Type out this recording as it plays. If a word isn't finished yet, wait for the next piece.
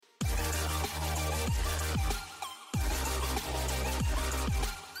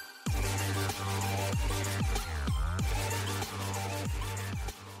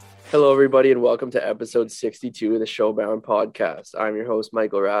Hello, everybody, and welcome to episode 62 of the Showbound podcast. I'm your host,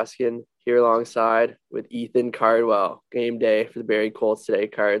 Michael Raskin, here alongside with Ethan Cardwell. Game day for the Barrie Colts today.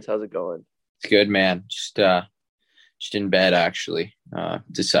 Cards, how's it going? It's good, man. Just in bed, actually.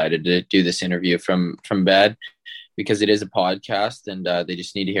 Decided to do this interview from bed because it is a podcast and they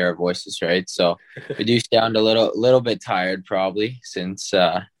just need to hear our voices, right? So we do sound a little bit tired, probably, since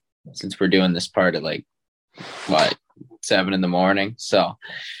we're doing this part at 7 a.m. So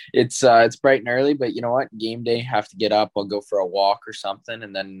it's bright and early, but you know what? Game day, have to get up. I'll go for a walk or something,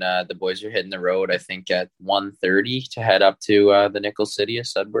 and then the boys are hitting the road, I think, at 1:30 to head up to the Nickel City of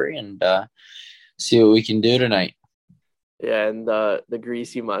Sudbury and see what we can do tonight. Yeah, and the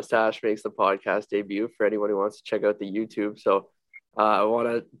greasy mustache makes the podcast debut for anyone who wants to check out the YouTube. So I want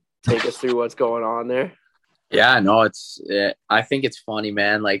to take us through what's going on there. Yeah, no, I think it's funny,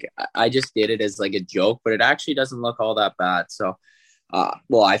 man. Like, I just did it as like a joke, but it actually doesn't look all that bad. So,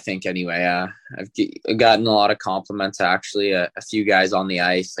 I think anyway, I've gotten a lot of compliments, actually. A few guys on the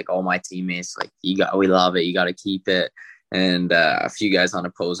ice, like all my teammates, like, we love it. You got to keep it. And a few guys on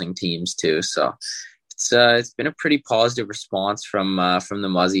opposing teams too. So it's been a pretty positive response from the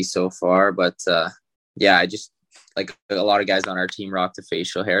Muzzy so far. But yeah, I just, like, a lot of guys on our team rock the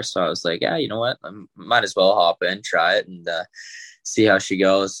facial hair. So I was like, yeah, you know what? I might as well hop in, try it, and see how she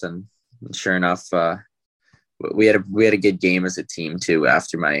goes. And sure enough, we had a good game as a team too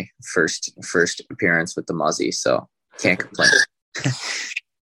after my first appearance with the Muzzy. So can't complain.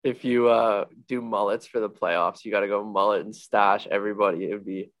 If you do mullets for the playoffs, you got to go mullet and stash everybody. It would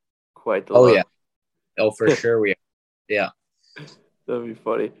be quite the look. Yeah. Oh, for sure. Yeah. That'd be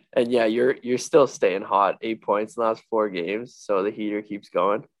funny. And yeah, you're still staying hot. 8 points in the last 4 games, so the heater keeps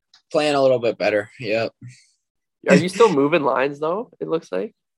going. Playing a little bit better. Yep. Are you still moving lines though? It looks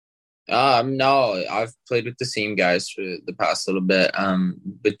like. No, I've played with the same guys for the past little bit.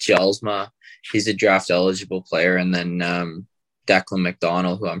 With Jelsma, he's a draft eligible player, and then Declan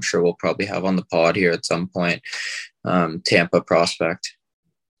McDonald, who I'm sure we'll probably have on the pod here at some point. Tampa prospect.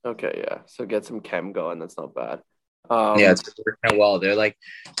 Okay, yeah. So get some chem going. That's not bad. Yeah, it's working out well.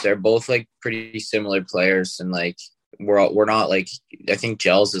 They're both like pretty similar players, and like we're not like, I think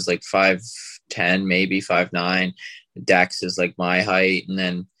Gels is like 5'10", maybe 5'9". Dex is like my height, and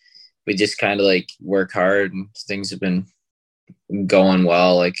then we just kind of like work hard, and things have been going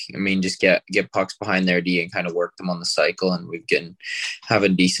well. Like, I mean, just get pucks behind their D and kind of work them on the cycle, and we've been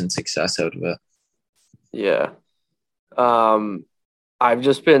having decent success out of it. Yeah. I've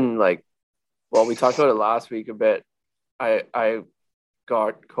just been like, well, we talked about it last week a bit. I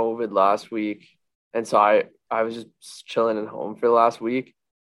got COVID last week, and so I was just chilling at home for the last week.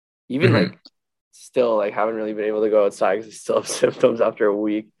 Even like still like haven't really been able to go outside because I still have symptoms after a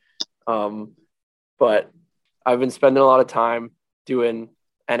week. But I've been spending a lot of time doing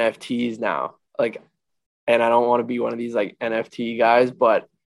NFTs now. Like, and I don't want to be one of these like NFT guys, but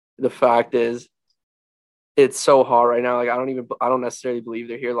the fact is, it's so hard right now. Like, I don't necessarily believe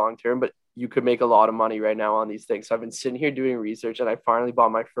they're here long term, but you could make a lot of money right now on these things. So I've been sitting here doing research, and I finally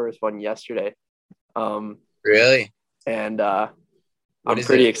bought my first one yesterday. Really? And I'm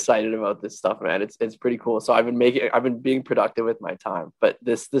pretty excited about this stuff, man. It's pretty cool. So I've been being productive with my time, but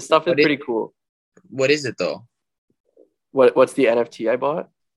this stuff is pretty cool. What is it though? What's the NFT I bought?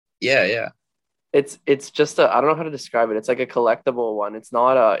 Yeah. It's just I don't know how to describe it. It's like a collectible one. It's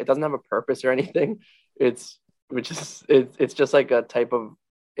not it doesn't have a purpose or anything. It's just like a type of,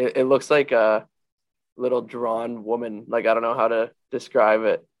 it looks like a little drawn woman. Like, I don't know how to describe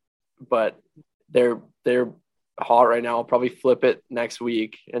it, but they're hot right now. I'll probably flip it next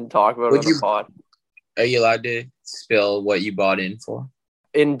week and talk about it on the pod. Are you allowed to spill what you bought in for?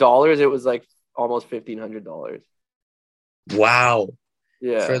 In dollars, it was like almost $1,500. Wow.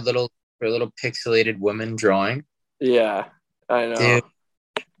 Yeah. For a little pixelated woman drawing. Yeah, I know. Dude,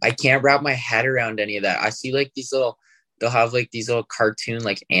 I can't wrap my head around any of that. I see like they'll have like these little cartoon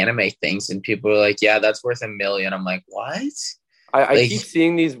like anime things, and people are like, yeah, that's worth $1 million. I'm like, what? I keep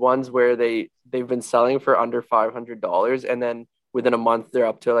seeing these ones where they've been selling for under $500, and then within a month they're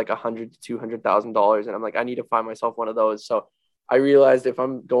up to like $100,000 to $200,000, and I'm like, I need to find myself one of those. So I realized if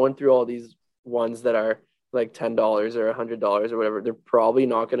I'm going through all these ones that are like $10 or $100 or whatever, they're probably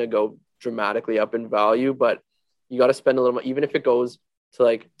not going to go dramatically up in value, but you got to spend a little more, even if it goes to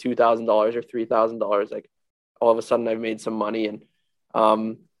like $2,000 or $3,000. Like, all of a sudden I've made some money, and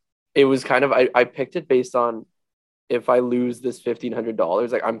it was kind of, I picked it based on, if I lose this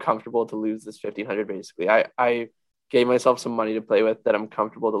 $1,500, like, I'm comfortable to lose this $1,500. Basically, I gave myself some money to play with that I'm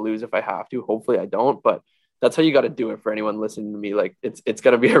comfortable to lose if I have to. Hopefully I don't, but that's how you got to do it for anyone listening to me. Like, it's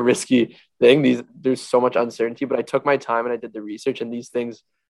going to be a risky thing. There's so much uncertainty, but I took my time and I did the research, and these things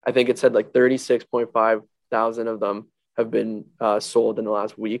I think it said like 36.5 thousand of them have been sold in the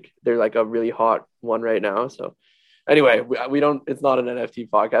last week. They're like a really hot one right now. So anyway, we don't. It's not an NFT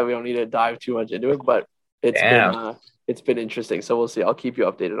podcast. We don't need to dive too much into it, but it's been interesting. So we'll see. I'll keep you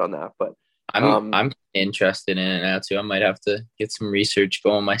updated on that. But I'm interested in it now too. I might have to get some research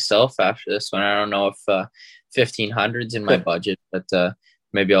going myself after this one. I don't know if 1,500's in my budget, but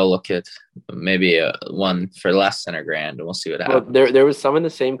maybe I'll look at maybe one for less than $1,000, and we'll see what happens. There was some in the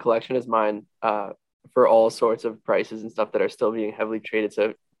same collection as mine for all sorts of prices and stuff that are still being heavily traded.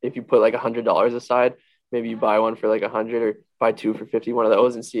 So if you put like $100 aside, maybe you buy one for like 100 or buy two for 50, one of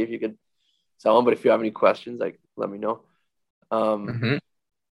those, and see if you could sell them. But if you have any questions, like let me know.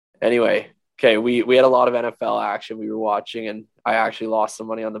 Anyway, okay, we had a lot of NFL action we were watching, and I actually lost some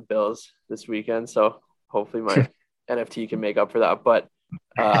money on the Bills this weekend. So hopefully my NFT can make up for that. But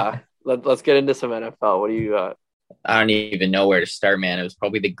let's get into some NFL. What do you I don't even know where to start, man. It was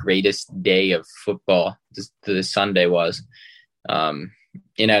probably the greatest day of football. The Sunday was in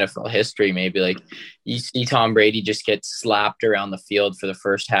NFL history. Maybe like you see Tom Brady just get slapped around the field for the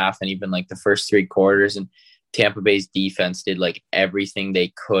first half and even like the first three quarters, and Tampa Bay's defense did like everything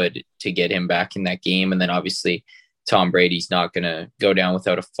they could to get him back in that game. And then obviously Tom Brady's not going to go down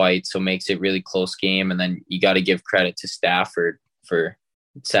without a fight, so makes it really close game. And then you got to give credit to Stafford for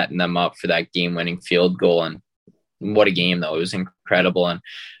setting them up for that game-winning field goal. And what a game, though. It was incredible. And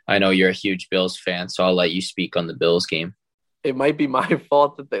I know you're a huge Bills fan, so I'll let you speak on the Bills game. It might be my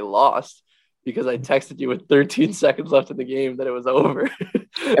fault that they lost because I texted you with 13 seconds left in the game that it was over.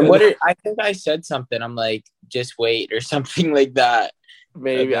 And I think I said something. I'm like, just wait or something like that.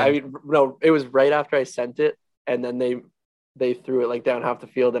 Maybe. No, it was right after I sent it, and then they threw it like down half the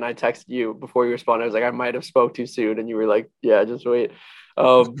field, and I texted you before you responded. I was like, I might have spoke too soon, and you were like, yeah, just wait.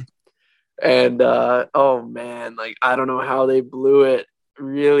 And oh man, like I don't know how they blew it.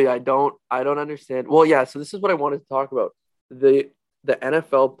 Really, I don't understand. Well, yeah, so this is what I wanted to talk about. The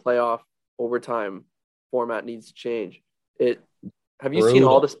NFL playoff overtime format needs to change. Have you seen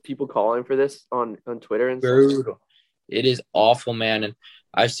all the people calling for this on Twitter and stuff? Brutal. It is awful, man. And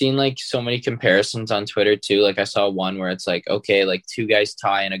I've seen like so many comparisons on Twitter too. Like I saw one where it's like, okay, like two guys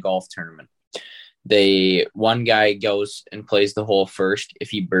tie in a golf tournament. One guy goes and plays the hole first. If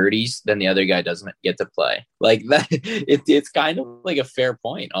he birdies, then the other guy doesn't get to play. Like that, it's kind of like a fair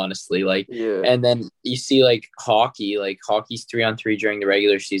point, honestly. Like, yeah. And then you see like hockey's 3-on-3 during the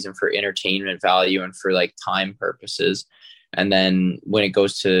regular season for entertainment value and for like time purposes. And then when it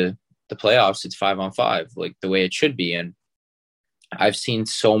goes to the playoffs, it's 5-on-5, like the way it should be. And I've seen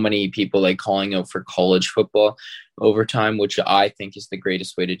so many people like calling out for college football overtime, which I think is the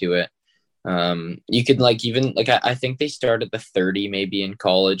greatest way to do it. You could like even like I think they start at the 30 maybe in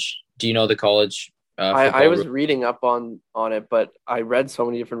college. Do you know the college? I was reading up on it, but I read so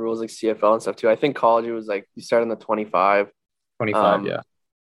many different rules like CFL and stuff too. I think college it was like you start on the 25. Yeah.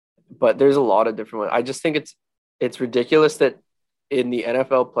 But there's a lot of different ones. I just think it's ridiculous that in the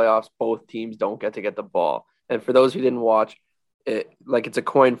NFL playoffs both teams don't get to get the ball. And for those who didn't watch it, like it's a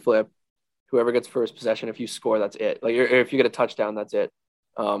coin flip. Whoever gets first possession, if you score, that's it. Like if you get a touchdown, that's it.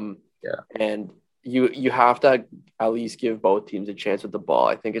 Yeah. And you have to at least give both teams a chance with the ball.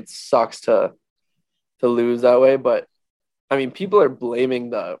 I think it sucks to lose that way, but I mean, people are blaming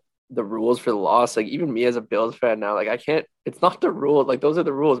the rules for the loss. Like even me as a Bills fan now, like I can't. It's not the rules. Like those are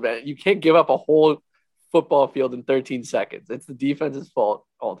the rules, man. You can't give up a whole football field in 13 seconds. It's the defense's fault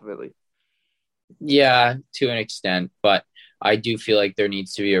ultimately. Yeah, to an extent, but I do feel like there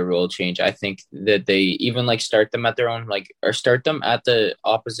needs to be a rule change. I think that they even like start them at their own, like, or start them at the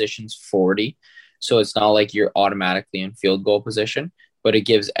opposition's 40. So it's not like you're automatically in field goal position, but it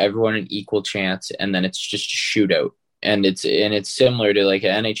gives everyone an equal chance. And then it's just a shootout. And it's similar to like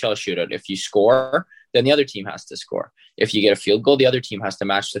an NHL shootout. If you score, then the other team has to score. If you get a field goal, the other team has to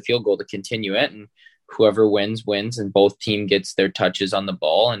match the field goal to continue it. And whoever wins, and both team gets their touches on the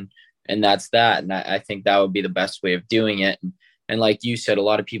ball. And that's that. And I think that would be the best way of doing it. And like you said, a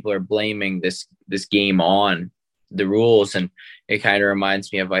lot of people are blaming this game on the rules. And it kind of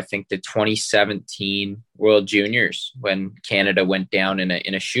reminds me of, I think, the 2017 World Juniors when Canada went down in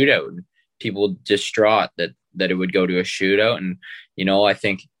a shootout. And people distraught that it would go to a shootout. And, you know, I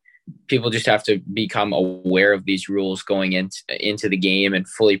think people just have to become aware of these rules going into the game and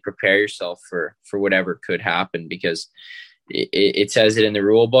fully prepare yourself for whatever could happen, because it says it in the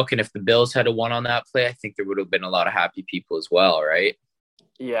rule book. And if the Bills had won on that play, I think there would have been a lot of happy people as well, right?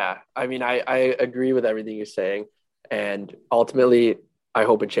 Yeah. I mean, I agree with everything you're saying. And ultimately, I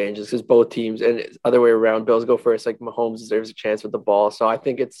hope it changes because both teams, and it's other way around, Bills go first. Like Mahomes deserves a chance with the ball. So I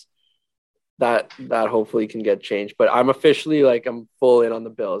think that hopefully can get changed. But I'm officially like I'm full in on the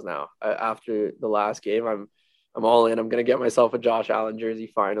Bills now. After the last game, I'm all in. I'm gonna get myself a Josh Allen jersey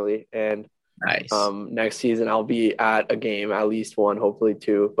finally, and Nice. next season I'll be at a game, at least one, hopefully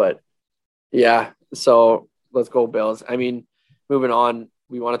two. But yeah, so let's go Bills. I mean, moving on,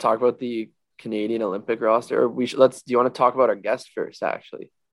 we want to talk about the Canadian Olympic roster. Or we should let's. Do you want to talk about our guest first?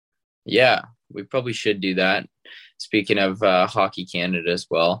 Actually, Yeah, we probably should do that. Speaking of Hockey Canada as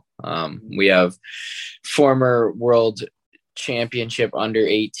well, we have former world championship under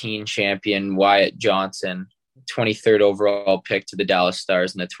 18 champion Wyatt Johnson, 23rd overall pick to the Dallas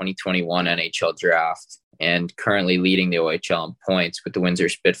Stars in the 2021 NHL draft, and currently leading the OHL in points with the Windsor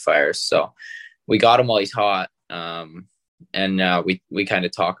Spitfires. So we got him while he's hot. And we kind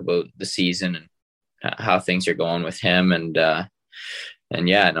of talk about the season and how things are going with him. And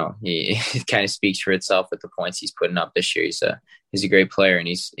yeah, no, it kind of speaks for itself with the points he's putting up this year. He's a great player, and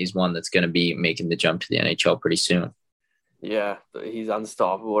he's one that's going to be making the jump to the NHL pretty soon. yeah, he's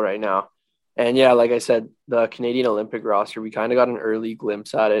unstoppable right now. And yeah, like I said, the Canadian Olympic roster, we kind of got an early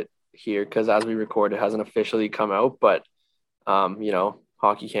glimpse at it here because as we record, it hasn't officially come out. But,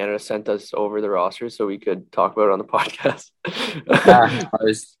 Hockey Canada sent us over the roster so we could talk about it on the podcast.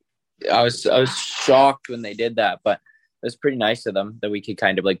 I was shocked when they did that, but it was pretty nice of them that we could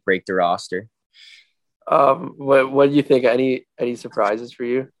kind of like break the roster. What do you think? Any surprises for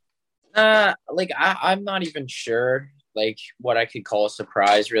you? I'm not even sure like what I could call a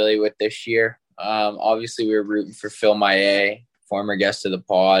surprise really with this year. Obviously we were rooting for Phil Maillet, former guest of the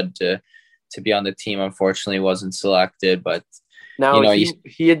pod, to be on the team. Unfortunately, wasn't selected, but now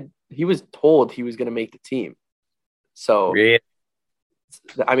he was told he was going to make the team. So really?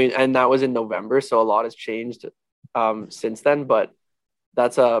 I mean, and that was in November, so a lot has changed since then. But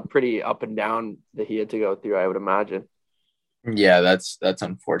that's a pretty up and down that he had to go through, I would imagine. Yeah, that's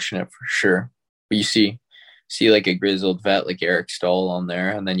unfortunate for sure. But you see like a grizzled vet like Eric Stahl on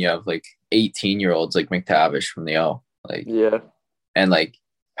there, and then you have like 18-year-olds like McTavish from the O, like yeah, and like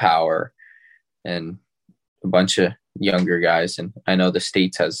Power and a bunch of younger guys. And I know the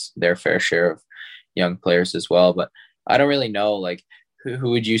States has their fair share of young players as well, but I don't really know like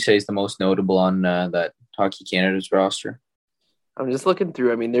who would you say is the most notable on that Hockey Canada's roster? I'm just looking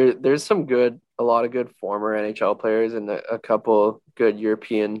through. I mean, there's a lot of good former NHL players and a couple good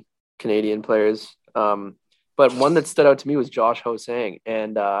European Canadian players. But one that stood out to me was Josh Ho-Sang,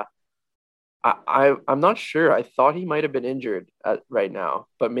 and I'm not sure. I thought he might have been injured right now,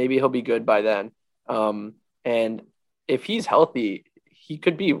 but maybe he'll be good by then. And if he's healthy, he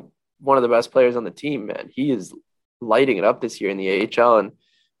could be one of the best players on the team, man. He is lighting it up this year in the AHL, and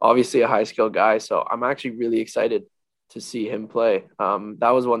obviously a high skill guy. So I'm actually really excited to see him play. That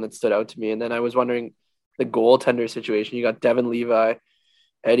was one that stood out to me. And then I was wondering the goaltender situation. You got Devin Levi,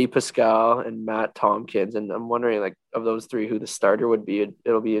 Eddie Pascal, and Matt Tompkins. And I'm wondering, like, of those three, who the starter would be.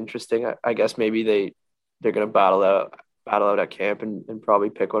 It'll be interesting. I guess maybe they're going to battle out at camp and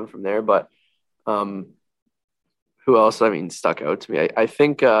probably pick one from there. But who else, I mean, stuck out to me? I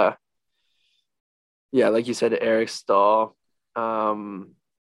think, like you said, Eric Stahl,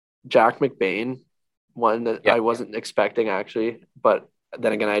 Jack McBain, one that I wasn't expecting actually, but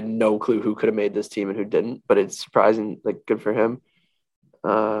then again, I had no clue who could have made this team and who didn't, but it's surprising, like good for him.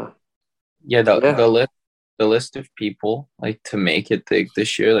 The list of people like to make it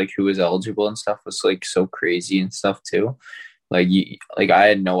this year, like who was eligible and stuff was like so crazy and stuff too. Like I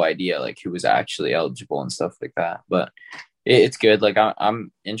had no idea like who was actually eligible and stuff like that, but it's good. Like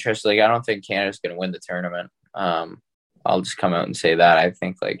I'm interested. Like I don't think Canada's going to win the tournament. I'll just come out and say that. I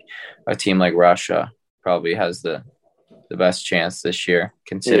think like a team like Russia probably has the best chance this year,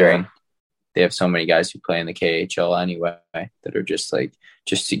 considering they have so many guys who play in the KHL anyway that are just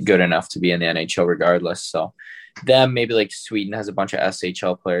good enough to be in the NHL regardless. So them, maybe like Sweden has a bunch of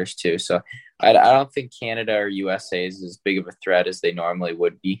SHL players too. So I don't think Canada or USA is as big of a threat as they normally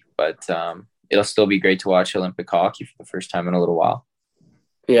would be, but it'll still be great to watch Olympic hockey for the first time in a little while.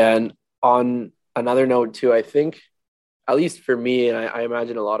 Yeah, and on another note too, I think, at least for me, and I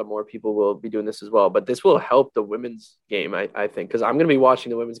imagine a lot of more people will be doing this as well, but this will help the women's game, I think, because I'm going to be watching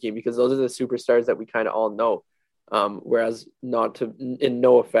the women's game because those are the superstars that we kind of all know. Whereas in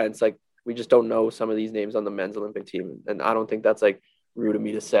no offense, like we just don't know some of these names on the men's Olympic team. And I don't think that's like rude of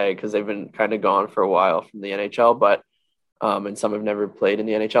me to say because they've been kind of gone for a while from the NHL, but and some have never played in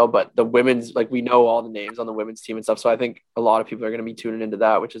the NHL, but the women's, like we know all the names on the women's team and stuff. So I think a lot of people are going to be tuning into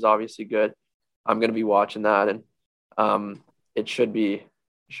that, which is obviously good. I'm going to be watching that, and it should be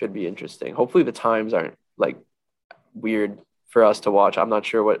interesting. Hopefully the times aren't like weird for us to watch. I'm not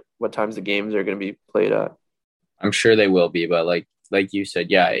sure what times the games are going to be played at. I'm sure they will be, but like like you said,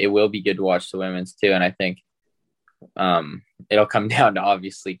 yeah, it will be good to watch the women's too. And I think it'll come down to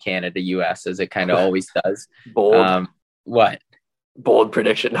obviously Canada, US, as it kind of always does. Bold. What? Bold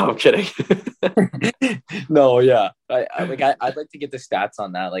prediction. No, I'm kidding. No, yeah. I'd like to get the stats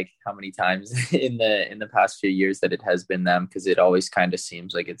on that, like how many times in the past few years that it has been them, because it always kind of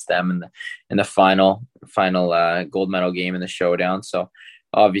seems like it's them in the final gold medal game in the showdown. So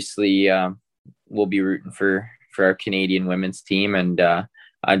obviously we'll be rooting for our Canadian women's team, and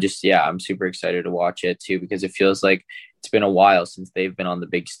I'm super excited to watch it too, because it feels like it's been a while since they've been on the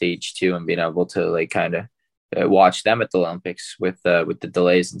big stage too, and being able to like kind of watch them at the Olympics with the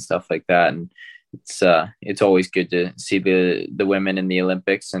delays and stuff like that. And it's always good to see the women in the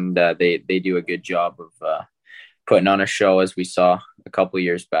Olympics, and they do a good job of putting on a show, as we saw a couple of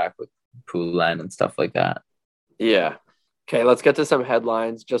years back with Poulin and stuff like that. Yeah. Okay, let's get to some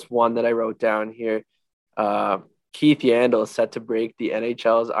headlines. Just one that I wrote down here. Keith Yandle is set to break the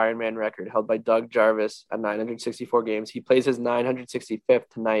NHL's Ironman record held by Doug Jarvis at 964 games. He plays his 965th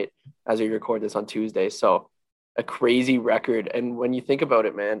tonight as we record this on Tuesday. So a crazy record. And when you think about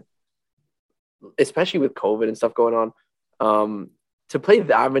it, man, especially with COVID and stuff going on, to play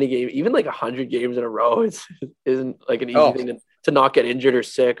that many games, even like 100 games in a row, isn't like an easy thing to not get injured or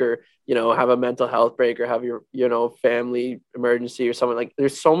sick, or, you know, have a mental health break, or have your, you know, family emergency or something. Like,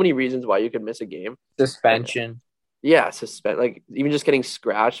 there's so many reasons why you could miss a game. Suspension. Yeah, like even just getting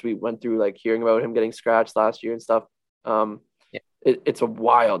scratched. We went through like hearing about him getting scratched last year and stuff. It's a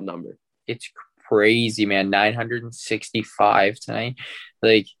wild number. It's crazy, man. 965 tonight.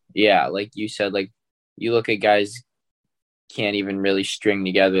 Like, yeah, like you said, like you look at guys can't even really string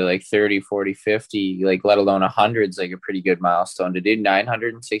together like 30, 40, 50, like let alone 100's like a pretty good milestone to do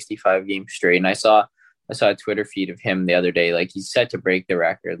 965 games straight. And I saw a Twitter feed of him the other day. Like, he's set to break the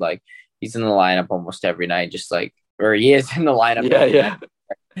record. Like, he's in the lineup almost every night, just like, or he is in the lineup.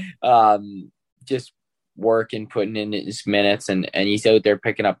 Yeah. Just working, putting in his minutes, and he's out there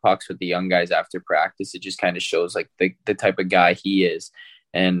picking up pucks with the young guys after practice. It just kind of shows like the type of guy he is.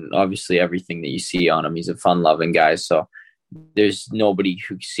 And obviously everything that you see on him, he's a fun-loving guy. So there's nobody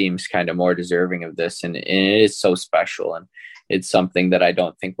who seems kind of more deserving of this. And it is so special. And it's something that I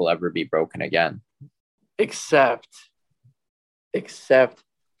don't think will ever be broken again. Except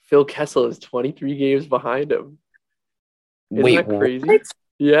Phil Kessel is 23 games behind him. Isn't Wait, that crazy? what?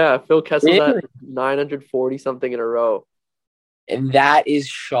 Yeah, Phil Kessel's Really? at 940 something in a row. And that is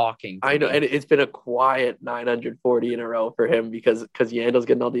shocking. I know, and it's been a quiet 940 in a row for him because Yandel's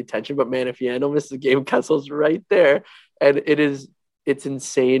getting all the attention. But man, if Yandel misses a game, Kessel's right there, and it's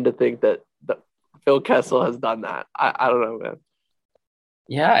insane to think that Phil Kessel has done that. I don't know, man.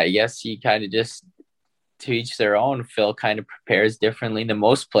 Yeah, I guess you kind of just, to each their own. Phil kind of prepares differently than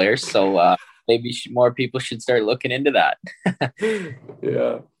most players, so maybe more people should start looking into that.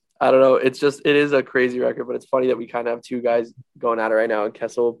 Yeah. I don't know. It is a crazy record, but it's funny that we kind of have two guys going at it right now, and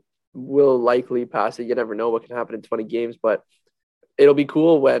Kessel will likely pass it. You never know what can happen in 20 games, but it'll be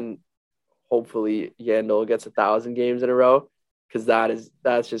cool when hopefully Yandel gets 1,000 games in a row, because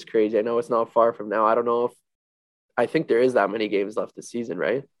that's just crazy. I know it's not far from now. I think there is that many games left this season,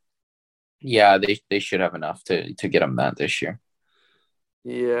 right? Yeah, they should have enough to get him that this year.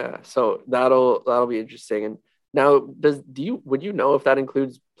 Yeah, so that'll be interesting. And now, would you know if that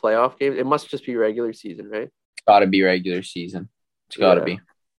includes playoff games? It must just be regular season, right? It's got to be regular season. It's got to be.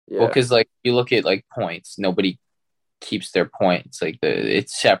 Yeah. Well, because like you look at like points, nobody keeps their points. Like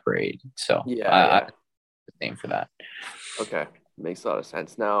it's separated. So I the same for that. Okay, makes a lot of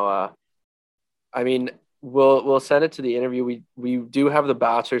sense. Now, I mean, we'll send it to the interview. We do have the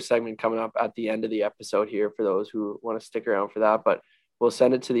Bachelor segment coming up at the end of the episode here for those who want to stick around for that. But we'll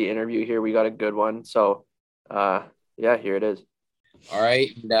send it to the interview here. We got a good one. So, yeah, here it is. All right.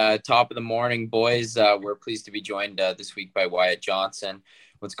 And, top of the morning, boys. We're pleased to be joined this week by Wyatt Johnston.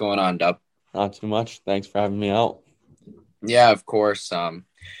 What's going on, Dub? Not too much. Thanks for having me out. Yeah, of course.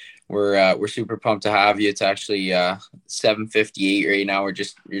 We're super pumped to have you. It's actually 7:58 right now. You're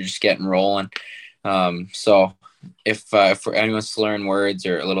just getting rolling. So if anyone wants to learn words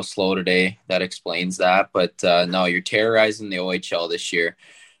or a little slow today, that explains that. But no, you're terrorizing the OHL this year.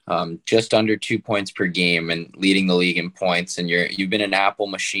 Just under 2 points per game and leading the league in points. And you've been an Apple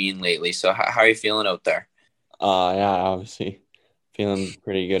machine lately. So how are you feeling out there? Yeah, obviously feeling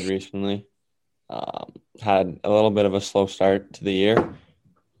pretty good recently. Had a little bit of a slow start to the year.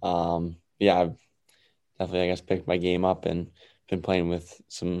 Yeah, I've definitely, I guess, picked my game up and been playing with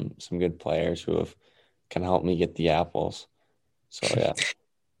some good players who have kind of helped me get the apples. So yeah.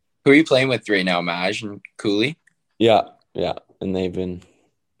 Who are you playing with right now, Maj and Cooley? Yeah, and they've been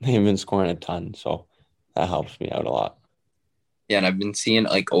scoring a ton, so that helps me out a lot. Yeah, and I've been seeing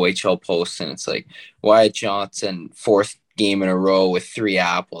like OHL posts, and it's like Wyatt Johnson, fourth game in a row with 3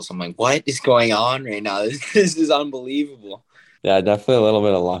 apples. I'm like, what is going on right now? This is unbelievable. Yeah, definitely a little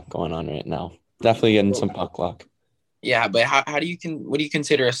bit of luck going on right now. Definitely getting some puck luck. Yeah, but what do you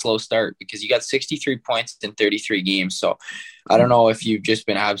consider a slow start? Because you got 63 points in 33 games. So I don't know if you've just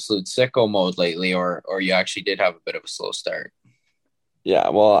been absolute sicko mode lately, or you actually did have a bit of a slow start. Yeah,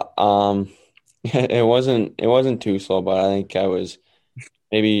 well, it wasn't too slow, but I think I was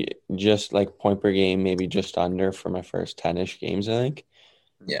maybe just like point per game, maybe just under for my first 10-ish games, I think.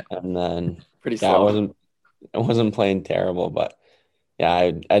 Yeah. And then Pretty yeah, slow. I wasn't playing terrible, but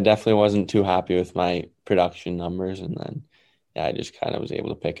yeah, I definitely wasn't too happy with my production numbers, and then yeah, I just kind of was able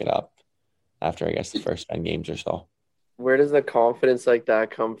to pick it up after I guess the first 10 games or so. Where does the confidence like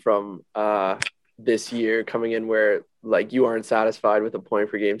that come from this year coming in where like you aren't satisfied with a point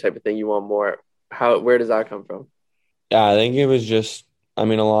per game type of thing, you want more? Where does that come from? Yeah, I think it was just, I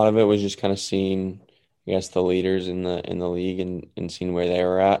mean, a lot of it was just kind of seeing, I guess, the leaders in the league and seeing where they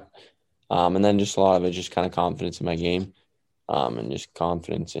were at. And then just a lot of it just kind of confidence in my game, and just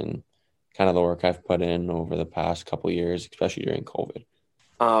confidence in kind of the work I've put in over the past couple of years, especially during COVID.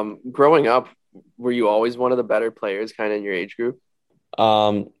 Growing up, were you always one of the better players kind of in your age group?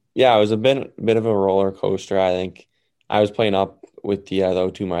 Yeah, it was a bit of a roller coaster. I think I was playing up with the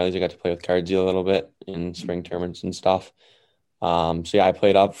O2 Marlies. I got to play with Cardsy a little bit in spring tournaments and stuff. So yeah, I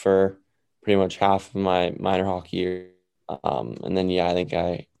played up for pretty much half of my minor hockey year. And then yeah, I think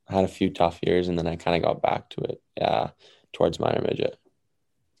I had a few tough years, and then I kind of got back to it. Yeah, towards minor midget.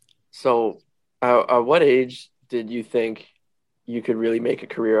 So, at what age did you think you could really make a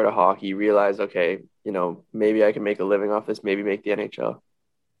career out of hockey? You realize, okay, maybe I can make a living off this, maybe make the NHL.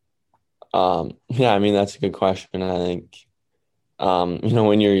 Yeah, I mean that's a good question. I think,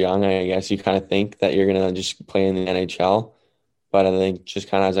 when you're young, I guess you kind of think that you're gonna just play in the NHL, but I think just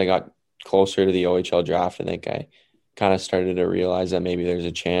kind of as I got closer to the OHL draft, I think I kind of started to realize that maybe there's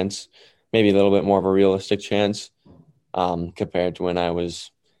a chance, maybe a little bit more of a realistic chance, compared to when I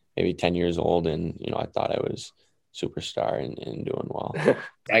was maybe 10 years old and I thought I was superstar and doing well.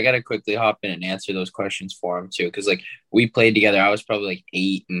 I gotta quickly hop in and answer those questions for him too, because like we played together. I was probably like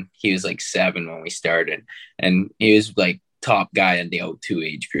 8 and he was like 7 when we started, and he was like top guy in the O2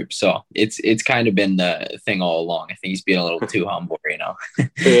 age group. So it's kind of been the thing all along. I think he's being a little too humble,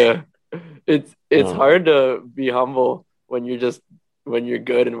 Yeah, it's hard to be humble when you're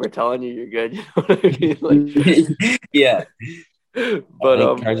good and we're telling you you're good. You know what I mean? Like, yeah. But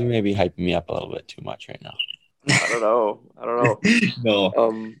Cardsy may be hyping me up a little bit too much right now. I don't know.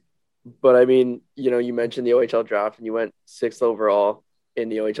 No. But I mean, you mentioned the OHL draft and you went 6th overall in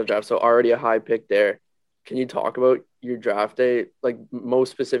the OHL draft, so already a high pick there. Can you talk about your draft day? Like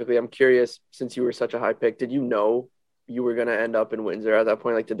most specifically, I'm curious, since you were such a high pick, did you know you were gonna end up in Windsor at that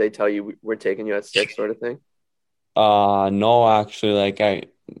point? Like, did they tell you we're taking you at 6 sort of thing? No, actually, like I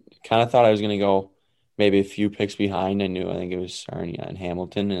kind of thought I was gonna go maybe a few picks behind. I think it was Sarnia and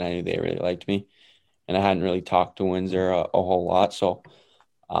Hamilton, and I knew they really liked me. And I hadn't really talked to Windsor a whole lot. So,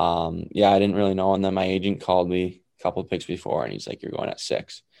 yeah, I didn't really know. And then my agent called me a couple of picks before, and he's like, you're going at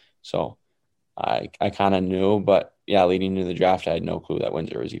 6. So I kind of knew. But, yeah, leading into the draft, I had no clue that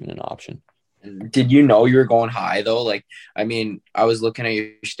Windsor was even an option. Did you know you were going high, though? Like, I mean, I was looking at your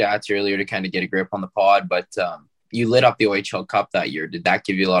stats earlier to kind of get a grip on the pod, but you lit up the OHL Cup that year. Did that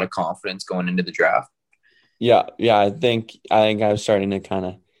give you a lot of confidence going into the draft? Yeah, I think I was starting to kind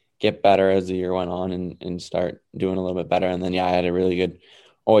of get better as the year went on and start doing a little bit better. And then, yeah, I had a really good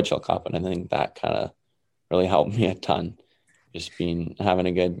OHL Cup, and I think that kind of really helped me a ton, just having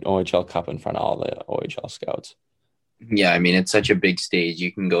a good OHL Cup in front of all the OHL scouts. Yeah, I mean, it's such a big stage.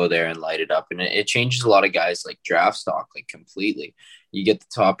 You can go there and light it up, and it changes a lot of guys like draft stock, like completely. You get the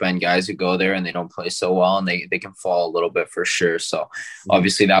top end guys who go there and they don't play so well, and they can fall a little bit for sure. So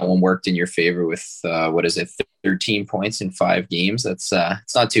obviously that one worked in your favor with 13 points in 5 games. That's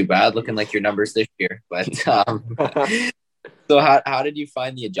it's not too bad looking like your numbers this year. But so how did you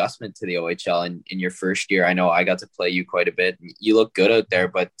find the adjustment to the OHL in your first year? I know I got to play you quite a bit. You look good out there,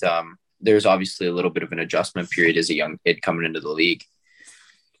 but there's obviously a little bit of an adjustment period as a young kid coming into the league.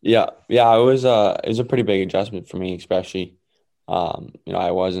 Yeah, it was a pretty big adjustment for me, especially.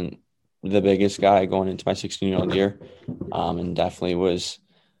 I wasn't the biggest guy going into my 16-year-old year, and definitely was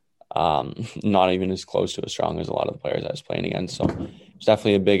not even as close to as strong as a lot of the players I was playing against. So it's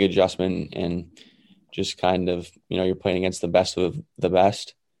definitely a big adjustment, and just kind of, you're playing against the best of the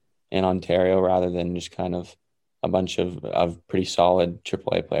best in Ontario rather than just kind of a bunch of pretty solid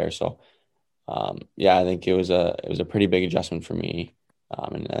AAA players. So yeah, I think it was a pretty big adjustment for me.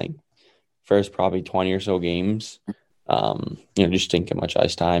 And I think first probably 20 or so games, Just didn't get much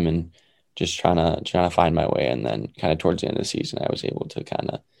ice time and just trying to find my way. And then kind of towards the end of the season, I was able to kind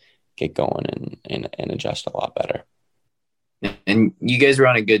of get going and adjust a lot better. And you guys were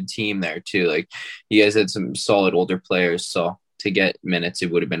on a good team there too. Like you guys had some solid older players, so to get minutes,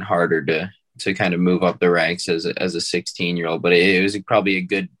 it would have been harder to kind of move up the ranks as a 16-year-old. But it was probably a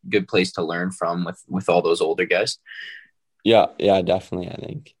good place to learn from with all those older guys. Yeah, definitely. I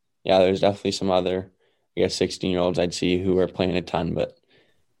think there's definitely some other 16-year-olds I'd see who were playing a ton, but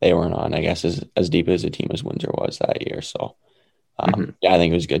they weren't on, I guess, as deep as a team as Windsor was that year. So I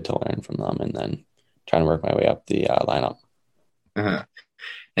think it was good to learn from them and then trying to work my way up the lineup. Uh-huh.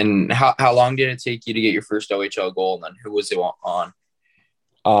 And how long did it take you to get your first OHL goal? And then who was it on?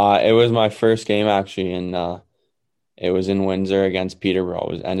 It was my first game actually, and it was in Windsor against Peterborough.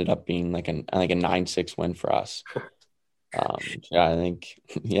 It ended up being like a 9-6 win for us. I think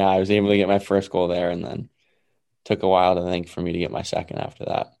I was able to get my first goal there, and then took a while for me to get my second after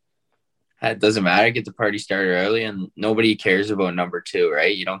that. It doesn't matter. Get the party started early, and nobody cares about number 2,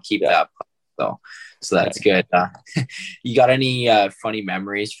 right? You don't keep that. So that's good. You got any funny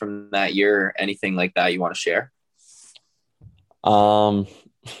memories from that year? Anything like that you want to share? I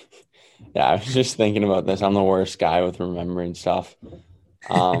was just thinking about this. I'm the worst guy with remembering stuff.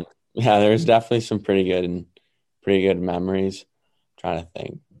 There's definitely some pretty good memories. I'm trying to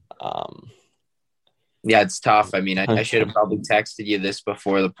think. Yeah, it's tough. I mean, I should have probably texted you this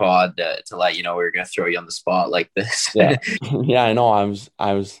before the pod to let you know we were going to throw you on the spot like this. Yeah, I know.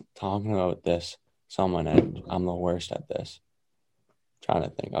 I was talking about this. Someone, and I'm the worst at this. I'm trying to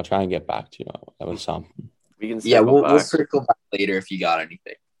think. I'll try and get back to you with something. We'll circle back later if you got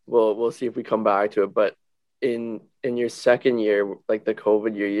anything. We'll see if we come back to it. But in your second year, like the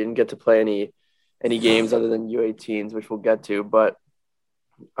COVID year, you didn't get to play any games other than U18s, which we'll get to. But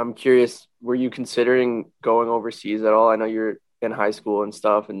I'm curious, were you considering going overseas at all? I know you're in high school and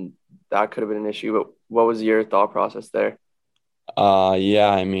stuff, and that could have been an issue, but what was your thought process there?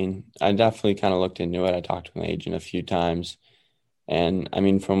 I mean, I definitely kind of looked into it. I talked to my agent a few times, and I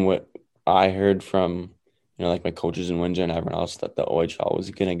mean, from what I heard from, like my coaches in Windsor and everyone else, that the OHL was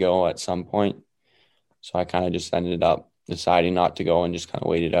going to go at some point. So I kind of just ended up deciding not to go and just kind of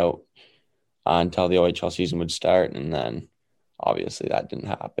waited out until the OHL season would start. And then obviously that didn't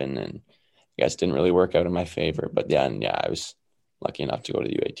happen, and I guess didn't really work out in my favor. But then, I was lucky enough to go to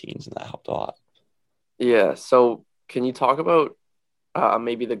the U18s, and that helped a lot. Yeah. So can you talk about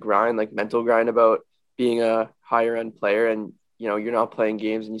maybe the grind, like mental grind about being a higher end player and, you're not playing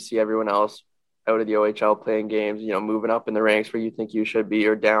games and you see everyone else out of the OHL playing games, moving up in the ranks where you think you should be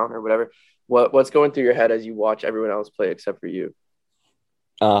or down or whatever. What's going through your head as you watch everyone else play except for you?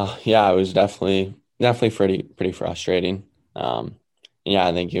 It was definitely pretty frustrating. I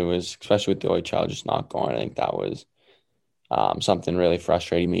think it was, especially with the OHL just not going, I think that was something really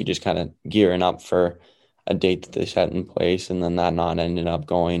frustrating me, just kind of gearing up for a date that they set in place and then that not ended up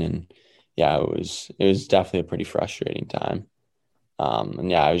going. And it was definitely a pretty frustrating time.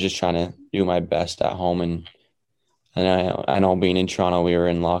 I was just trying to do my best at home. And I know being in Toronto, we were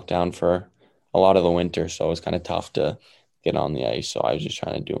in lockdown for a lot of the winter, so it was kind of tough to get on the ice. So I was just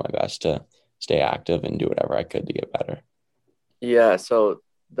trying to do my best to stay active and do whatever I could to get better. Yeah, so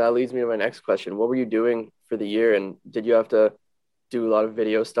that leads me to my next question. What were you doing for the year, and did you have to do a lot of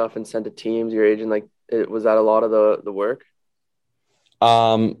video stuff and send to teams, your agent? Like, was that a lot of the work?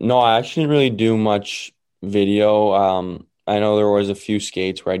 No, I actually didn't really do much video. I know there was a few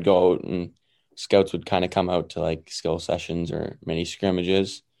skates where I'd go out and scouts would kind of come out to like skill sessions or mini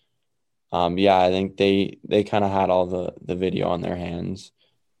scrimmages. I think they kind of had all the video on their hands.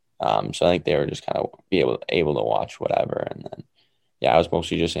 So I think they were just kind of able to watch whatever. And then, I was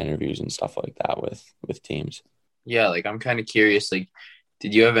mostly just interviews and stuff like that with teams. Yeah, like I'm kind of curious, like,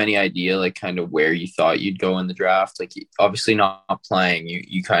 did you have any idea, like, kind of where you thought you'd go in the draft? Like, obviously not playing,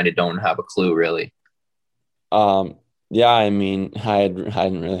 you kind of don't have a clue, really. I mean, I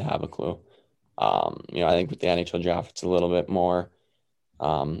didn't really have a clue. I think with the NHL draft, it's a little bit more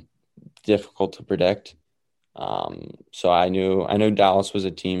difficult to predict. So I knew Dallas was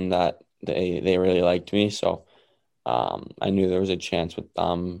a team that they really liked me. So I knew there was a chance with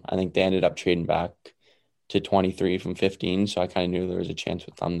them. I think they ended up trading back to 23 from 15. So I kind of knew there was a chance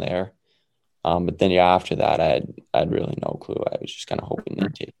with them there. But then, after that, I had really no clue. I was just kind of hoping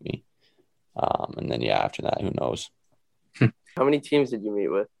they'd take me. And then, after that, who knows? How many teams did you meet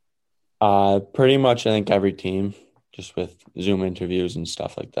with? Pretty much, I think every team, just with Zoom interviews and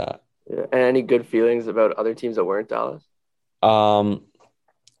stuff like that. Yeah. And any good feelings about other teams that weren't Dallas? I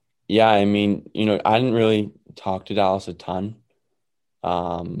mean, I didn't really talk to Dallas a ton.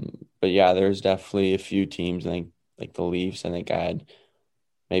 But there's definitely a few teams I think like the Leafs. I think I had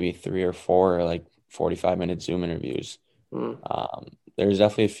maybe 3 or 4 like 45-minute Zoom interviews. There's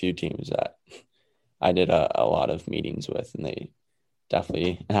definitely a few teams that I did a lot of meetings with, and they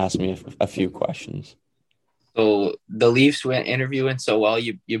definitely asked me a few questions. So the Leafs interview went so well,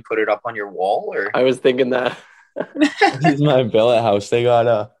 you put it up on your wall, or? I was thinking that. This is my billet house. They got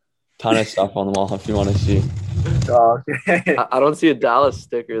a ton of stuff on the wall if you want to see. Oh, okay. I don't see a Dallas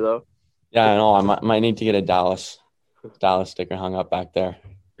sticker though. Yeah, I know. I might need to get a Dallas sticker hung up back there.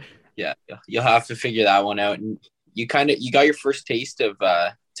 Yeah, you'll have to figure that one out. And you got your first taste of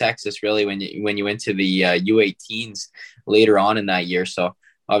Texas really when you went to the U18s later on in that year. So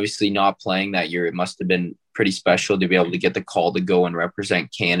obviously not playing that year, it must have been pretty special to be able to get the call to go and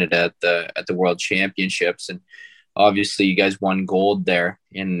represent Canada at the World Championships. And obviously you guys won gold there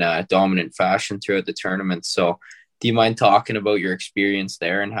in dominant fashion throughout the tournament. So do you mind talking about your experience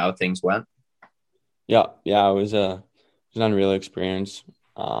there and how things went? Yeah, it was an unreal experience.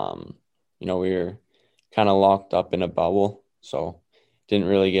 We were kind of locked up in a bubble, so didn't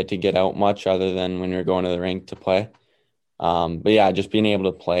really get out much other than when we were going to the rink to play. But yeah, just being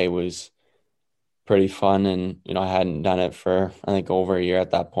able to play was pretty fun, and I hadn't done it for I think over a year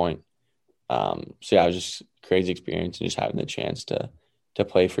at that point. So yeah, it was just a crazy experience, and just having the chance to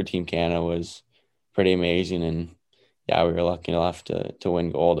play for Team Canada was pretty amazing. And yeah, we were lucky enough to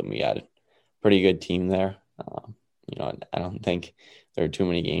win gold, and we had a pretty good team there. I don't think there were too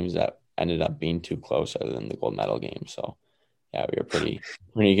many games that ended up being too close other than the gold medal game. So yeah, we were a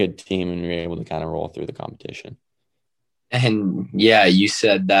pretty good team, and we were able to kind of roll through the competition. And yeah, you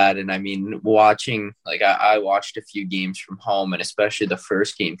said that. And I mean, watching, like I watched a few games from home, and especially the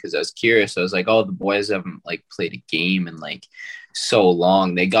first game, because I was curious. I was like, oh, the boys haven't like played a game in like so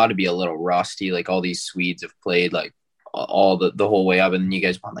long. They got to be a little rusty. Like all these Swedes have played like all the whole way up. And then you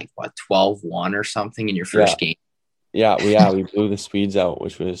guys won like what, 12-1 or something in your first game. Yeah, we blew the Swedes out,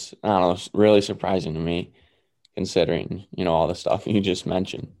 which was, I don't know, really surprising to me, considering, all the stuff you just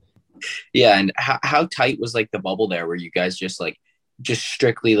mentioned. Yeah, and how tight was like the bubble there? Were you guys just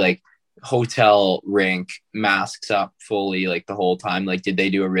strictly like hotel rink, masks up fully like the whole time? Like, did they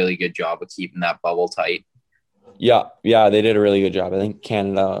do a really good job of keeping that bubble tight? Yeah, they did a really good job. I think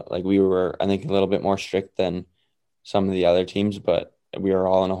Canada, like we were, I think a little bit more strict than some of the other teams, but we were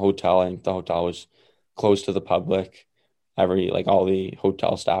all in a hotel. I think the hotel was closed to the public. All the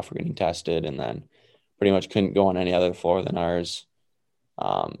hotel staff were getting tested, and then pretty much couldn't go on any other floor than ours.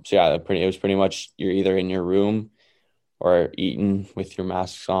 So yeah, it was pretty much you're either in your room or eating with your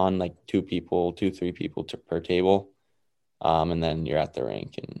masks on, like 3 people per table. And then you're at the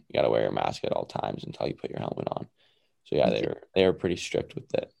rink and you got to wear your mask at all times until you put your helmet on. So yeah, they were pretty strict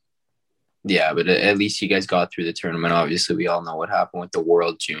with it. Yeah, but at least you guys got through the tournament. Obviously, we all know what happened with the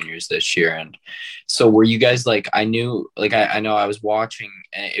World Juniors this year. And so were you guys like, I know I was watching,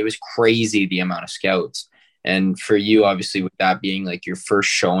 and it was crazy the amount of scouts. And for you, obviously, with that being like your first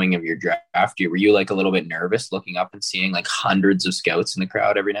showing of your draft year, were you like a little bit nervous looking up and seeing like hundreds of scouts in the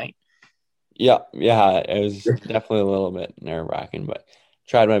crowd every night? Yeah, it was definitely a little bit nerve-wracking, but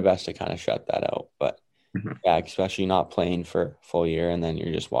tried my best to kind of shut that out. But yeah, especially not playing for a full year, and then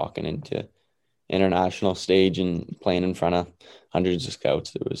you're just walking into international stage and playing in front of hundreds of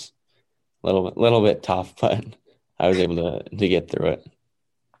scouts. It was a little bit tough, but I was able to get through it.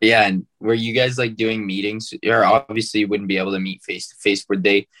 Yeah, and were you guys like doing meetings? Or obviously you wouldn't be able to meet face to face. Would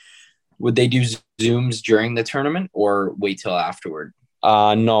they do Zooms during the tournament or wait till afterward?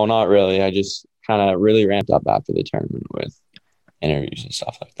 No, not really. I just kind of really ramped up after the tournament with interviews and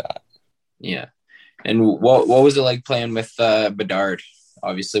stuff like that. Yeah. And what was it like playing with Bedard?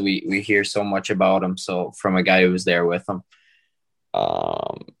 Obviously, we hear so much about him. So from a guy who was there with him.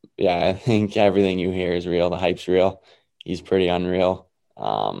 Yeah, I think everything you hear is real. The hype's real. He's pretty unreal.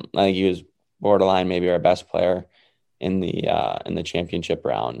 I think he was borderline maybe our best player in the championship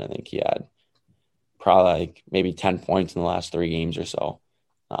round. I think he had probably like maybe 10 points in the last 3 games or so.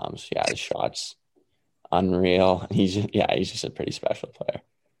 So yeah, his shot's unreal. He's just a pretty special player.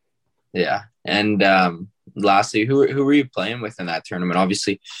 Yeah. And lastly, who were you playing with in that tournament?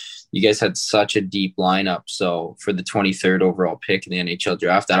 Obviously, you guys had such a deep lineup. So for the 23rd overall pick in the NHL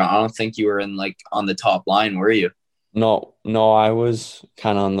draft, I don't think you were on the top line, were you? No, I was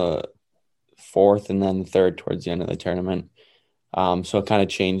kind of on the 4th and then the 3rd towards the end of the tournament. So it kind of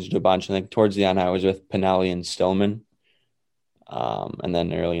changed a bunch. I think towards the end I was with Pinelli and Stillman. And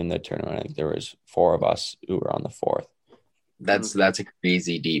then early in the tournament, I think there was 4 of us who were on the 4th. That's a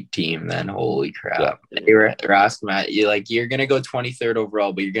crazy deep team then. Holy crap. Yeah. They were asking Matt, you're going to go 23rd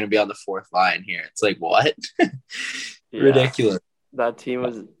overall, but you're going to be on the 4th line here. It's like, what? Ridiculous. That team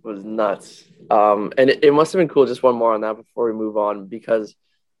was nuts. And it must have been cool. Just one more on that before we move on, because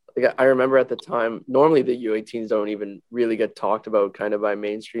like I remember at the time, normally the U18s don't even really get talked about kind of by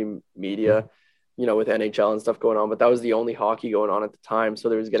mainstream media, with NHL and stuff going on. But that was the only hockey going on at the time, so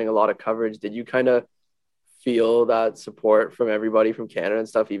there was getting a lot of coverage. Did you kind of feel that support from everybody from Canada and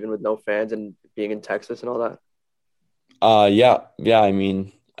stuff, even with no fans and being in Texas and all that? Yeah. I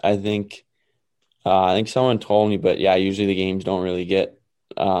mean, I think someone told me, but yeah, usually the games don't really get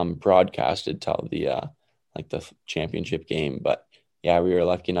broadcasted till the championship game. But yeah, we were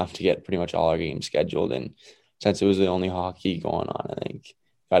lucky enough to get pretty much all our games scheduled, and since it was the only hockey going on, I think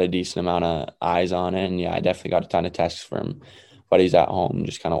got a decent amount of eyes on it. And yeah, I definitely got a ton of texts from buddies at home,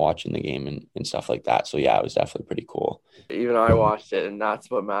 just kind of watching the game and stuff like that. So yeah, it was definitely pretty cool. Even I watched it, and that's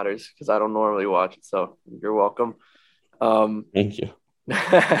what matters because I don't normally watch it. So you're welcome. Thank you.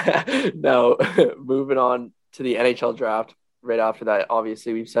 Now, moving on to the NHL draft right after that,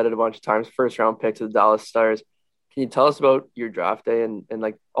 obviously we've said it a bunch of times, first round pick to the Dallas Stars. Can you tell us about your draft day and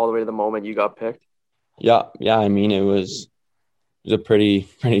like all the way to the moment you got picked? Yeah. I mean, it was a pretty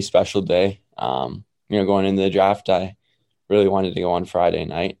special day. Going into the draft, I really wanted to go on Friday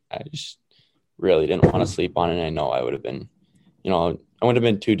night. I just really didn't want to sleep on it. I know I would have been, I would have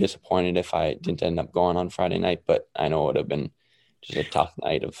been too disappointed if I didn't end up going on Friday night, but I know it would have been just a tough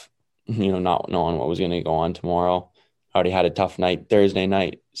night of, not knowing what was going to go on tomorrow. I already had a tough night Thursday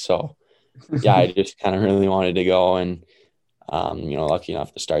night. So yeah, I just kind of really wanted to go, and, lucky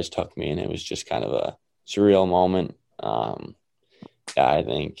enough the Stars took me, and it was just kind of a surreal moment. Yeah, I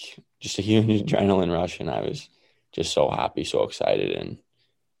think just a huge adrenaline rush, and I was just so happy, so excited. And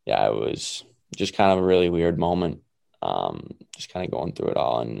yeah, it was just kind of a really weird moment. Just kind of going through it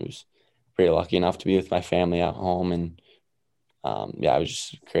all, and was pretty lucky enough to be with my family at home. And yeah, it was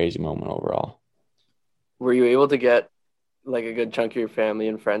just a crazy moment overall. Were you able to get like a good chunk of your family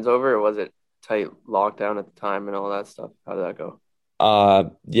and friends over, or was it tight lockdown at the time and all that stuff? How did that go?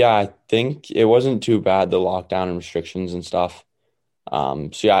 Yeah, I think it wasn't too bad, the lockdown and restrictions and stuff. So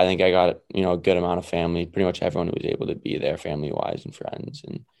yeah, I think I got, a good amount of family. Pretty much everyone who was able to be there, family wise and friends.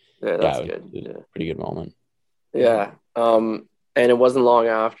 And Yeah, that's it good. was a pretty good moment. Yeah. And it wasn't long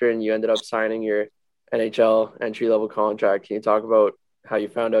after, and you ended up signing your NHL entry level contract. Can you talk about how you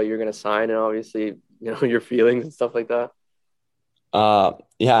found out you were going to sign, and obviously, your feelings and stuff like that?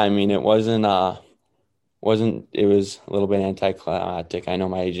 Yeah, I mean, it wasn't it was a little bit anticlimactic. I know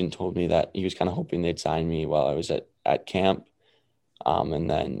my agent told me that he was kind of hoping they'd sign me while I was at camp. And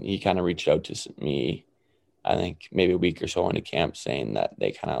then he kind of reached out to me, I think maybe a week or so into camp, saying that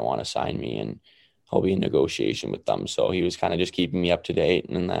they kind of want to sign me and he'll be in negotiation with them. So he was kind of just keeping me up to date.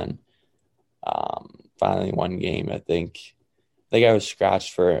 And then finally one game, I think I was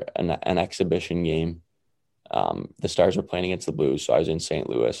scratched for an exhibition game. The Stars were playing against the Blues, so I was in St.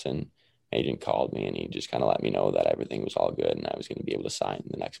 Louis, and my agent called me, and he just kind of let me know that everything was all good and I was going to be able to sign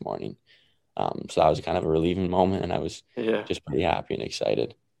the next morning. So that was kind of a relieving moment, and I was just pretty happy and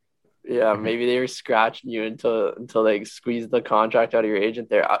excited. Yeah, maybe they were scratching you until they squeezed the contract out of your agent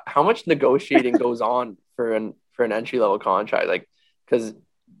there. How much negotiating goes on for an entry level contract? Like, because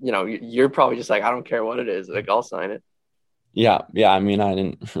you're probably just like, I don't care what it is, like I'll sign it. Yeah. I mean, I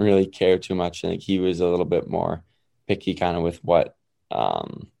didn't really care too much. I think he was a little bit more picky kind of with what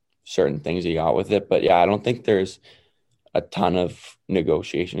certain things he got with it. But yeah, I don't think there's a ton of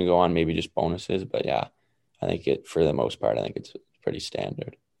negotiation to go on, maybe just bonuses. But yeah, I think for the most part, I think it's pretty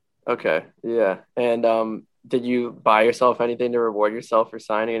standard. Okay. Yeah. And did you buy yourself anything to reward yourself for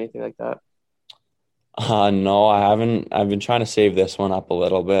signing, anything like that? No, I haven't. I've been trying to save this one up a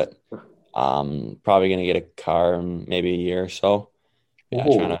little bit. Probably gonna get a car in maybe a year or so. Yeah,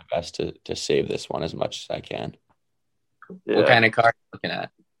 trying my best to save this one as much as I can. Yeah. What kind of car are you looking at?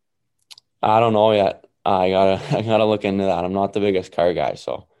 I don't know yet. I gotta look into that. I'm not the biggest car guy,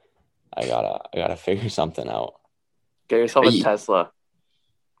 so I gotta figure something out. Get yourself a Tesla.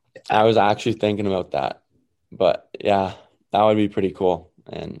 I was actually thinking about that, but yeah, that would be pretty cool.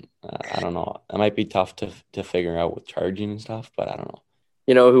 And I don't know, it might be tough to figure out with charging and stuff, but I don't know.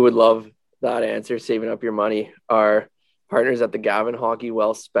 You know who would love that answer? Saving up your money. Our partners at the Gavin Hockey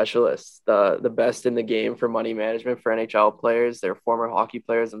Wealth Specialists, the best in the game for money management for NHL players. They're former hockey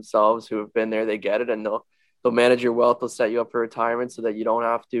players themselves who have been there. They get it, and they'll manage your wealth. They'll set you up for retirement so that you don't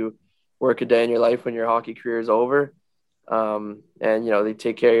have to work a day in your life when your hockey career is over. And they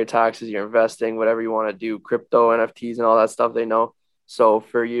take care of your taxes, your investing, whatever you want to do, crypto, NFTs, and all that stuff. They know. So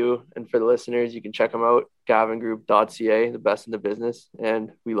for you and for the listeners, you can check them out, gavingroup.ca, the best in the business.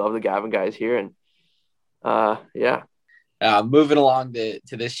 And we love the Gavin guys here. And yeah. Moving along to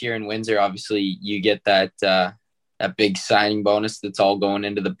this year in Windsor, obviously you get that that big signing bonus that's all going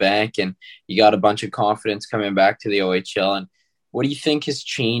into the bank, and you got a bunch of confidence coming back to the OHL. And what do you think has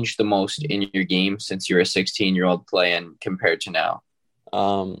changed the most in your game since you were a 16-year-old playing compared to now?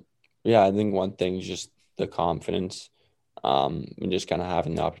 Yeah, I think one thing is just the confidence, and just kind of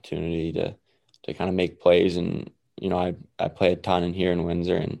having the opportunity to kind of make plays. And I play a ton in here in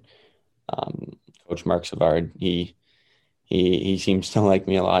Windsor, and Coach Mark Savard, he seems to like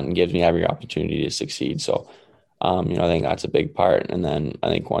me a lot and gives me every opportunity to succeed. So, I think that's a big part. And then I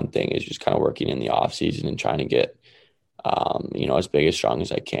think one thing is just kind of working in the off season and trying to get, as big, as strong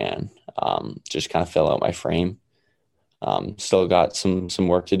as I can. Just kind of fill out my frame. Still got some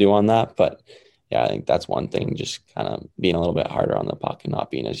work to do on that, but yeah, I think that's one thing, just kind of being a little bit harder on the puck and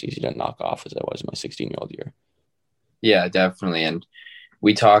not being as easy to knock off as I was in my 16-year-old year. Yeah, definitely. And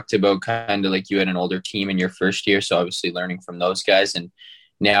we talked about kind of like you had an older team in your first year, so obviously learning from those guys. And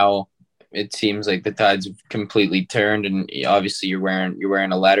now it seems like the tides have completely turned, and obviously you're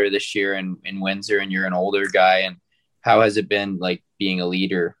wearing a letter this year in Windsor, and you're an older guy. And how has it been like being a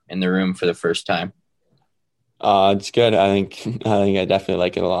leader in the room for the first time? It's good. I think I definitely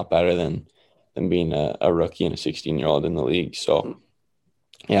like it a lot better than being a rookie and a 16-year-old in the league. So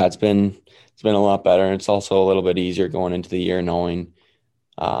yeah, it's been a lot better. And it's also a little bit easier going into the year knowing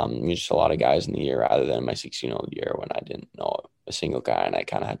just a lot of guys in the year rather than my 16-year-old year when I didn't know a single guy and I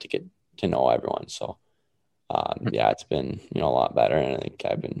kind of had to get to know everyone. So yeah, it's been a lot better, and I think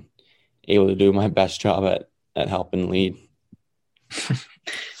I've been able to do my best job at helping lead.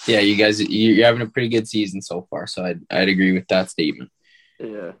 Yeah, you guys, you're having a pretty good season so far, so I'd agree with that statement.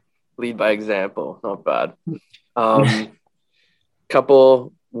 Yeah, lead by example, not bad.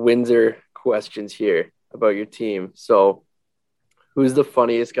 Couple Windsor questions here about your team. So, who's the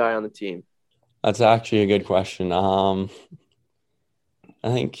funniest guy on the team? That's actually a good question. I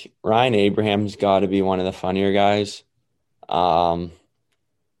think Ryan Abraham's got to be one of the funnier guys. I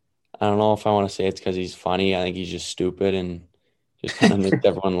don't know if I want to say it's because he's funny. I think he's just stupid and just kind of makes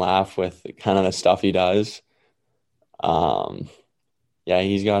everyone laugh with kind of the stuff he does. Yeah,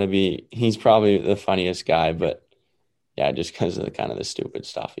 he's probably the funniest guy, but yeah, just because of the kind of the stupid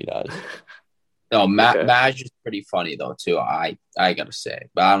stuff he does. No, Maj is pretty funny though too. I gotta say,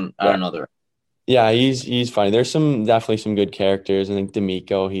 but I don't know the. Yeah, he's funny. There's definitely some good characters. I think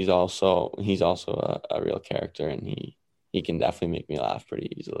D'Amico, he's also a real character, and he can definitely make me laugh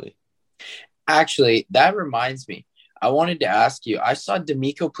pretty easily. Actually, that reminds me. I wanted to ask you. I saw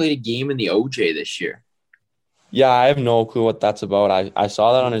D'Amico played a game in the OJ this year. Yeah, I have no clue what that's about. I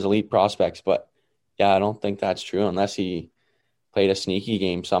saw that on his Elite Prospects, but yeah, I don't think that's true unless he played a sneaky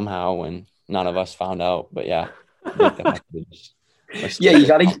game somehow when none of us found out. But yeah, yeah, you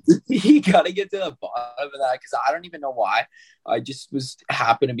gotta get to the bottom of that, because I don't even know why. I just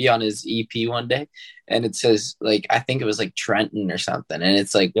happened to be on his EP one day, and it says like, I think it was like Trenton or something, and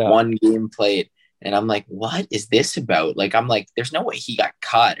it's like one game played, and I'm like, what is this about? Like, I'm like, there's no way he got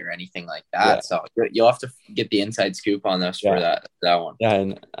cut or anything like that. Yeah. So you'll have to get the inside scoop on this for that one. Yeah,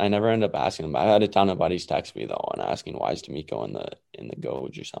 and I never ended up asking him. I had a ton of buddies text me though and asking why is D'Amico in the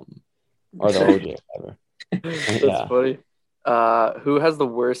Goj or something, or the OJ, whatever. That's funny. Who has the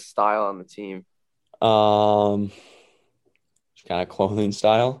worst style on the team? Kind of clothing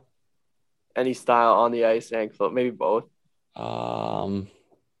style. Any style on the ice and clothes, maybe both.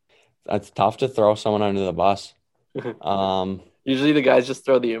 That's tough to throw someone under the bus. Usually the guys just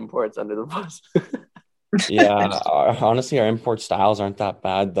throw the imports under the bus. Yeah, honestly, our import styles aren't that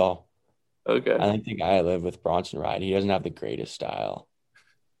bad though. Okay. I think the guy I live with, Bronson Ride, he doesn't have the greatest style.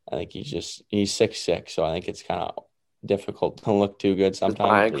 I think he's 6'6", so I think it's kind of difficult to look too good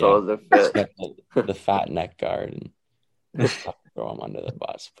sometimes. Clothes that fit. The fat neck guard and throw him under the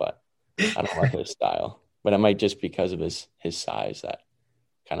bus, but I don't like his style. But it might just because of his size that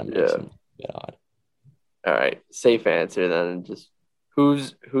kind of makes him a bit odd. All right, safe answer then. Just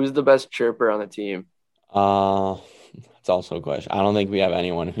who's the best chirper on the team? That's also a question. I don't think we have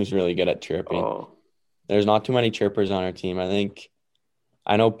anyone who's really good at chirping. Oh. There's not too many chirpers on our team.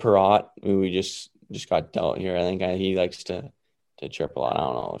 I know Perrott, who we just got dealt here. I think he likes to chirp a lot. I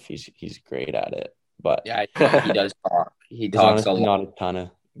don't know if he's great at it, but yeah, he does talk. He talks a lot. Not a ton of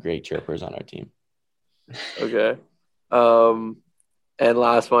great chirpers on our team. Okay. And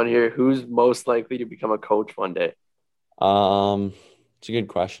last one here, who's most likely to become a coach one day? It's a good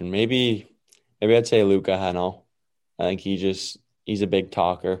question. Maybe I'd say Luca Heno. I think he's a big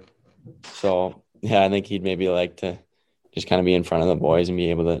talker. So yeah, I think he'd maybe like to just kind of be in front of the boys and be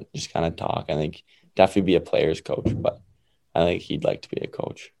able to just kind of talk. I think definitely be a player's coach, but I think he'd like to be a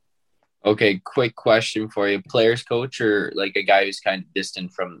coach. Okay, quick question for you. Player's coach or like a guy who's kind of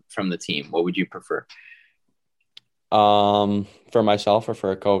distant from the team? What would you prefer? For myself or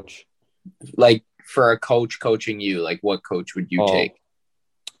for a coach? Like for a coach coaching you, like what coach would you take?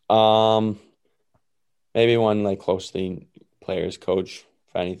 Maybe one like closely players coach,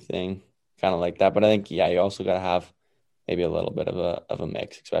 if anything, kind of like that. But I think you also got to have maybe a little bit of a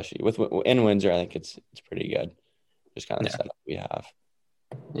mix, especially with in Windsor. I think it's pretty good. Just kind of the setup we have.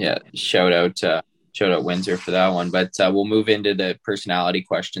 Yeah, shout out Windsor for that one. But we'll move into the personality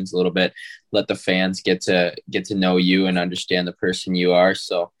questions a little bit. Let the fans get to know you and understand the person you are.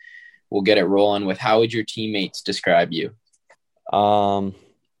 So we'll get it rolling with, how would your teammates describe you? I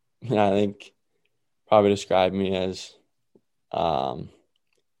think probably describe me as a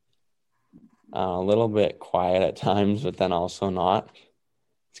little bit quiet at times, but then also not.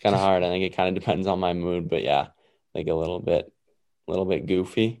 It's kind of hard. I think it kind of depends on my mood, but yeah, like a little bit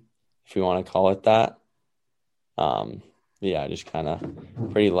goofy, if you want to call it that. Yeah, just kind of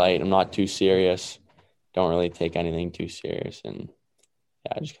pretty light. I'm not too serious. Don't really take anything too serious, and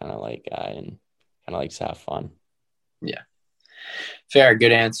yeah, just kind of like guy and kind of likes to have fun. Yeah, fair,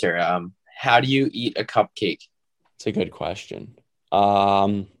 good answer. How do you eat a cupcake? It's a good question.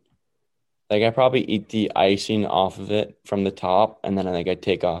 Like I probably eat the icing off of it from the top, and then I think I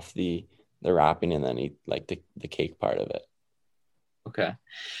take off the wrapping and then eat like the cake part of it. Okay.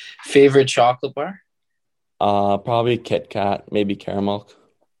 Favorite chocolate bar? Probably Kit Kat, maybe caramel.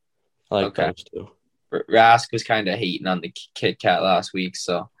 I like those two. Rask was kind of hating on the Kit Kat last week,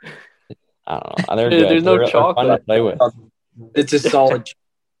 so I don't know. They're good. There's no chocolate. Fun to play with. It's a solid.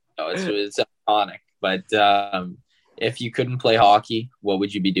 It's iconic. But if you couldn't play hockey, what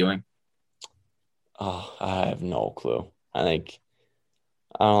would you be doing? Oh, I have no clue. I don't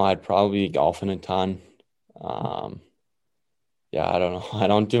know. I'd probably be golfing a ton. Yeah, I don't know. I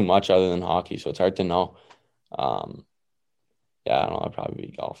don't do much other than hockey, so it's hard to know. Yeah, I don't know. I'd probably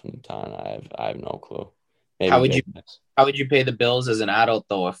be golfing a ton. I have no clue. Maybe how would you pay the bills as an adult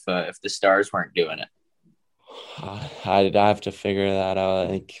though if the Stars weren't doing it? I'd have to figure that out. I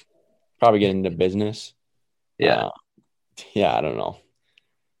think probably get into business. Yeah. Yeah, I don't know.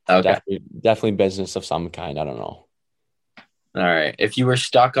 Okay. Definitely business of some kind. I don't know. All right. If you were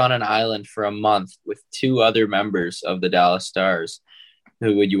stuck on an island for a month with two other members of the Dallas Stars,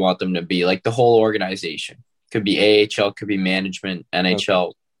 who would you want them to be? Like the whole organization. Could be AHL, could be management,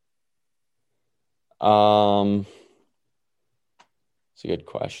 NHL. It's a good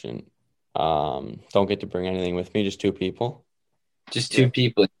question. Don't get to bring anything with me, just two people. Just two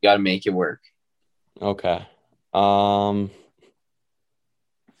people. You got to make it work. Okay.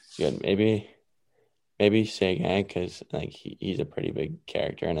 Good. Maybe Seguin, because I think he's a pretty big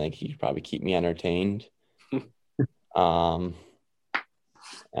character, and I think he'd probably keep me entertained.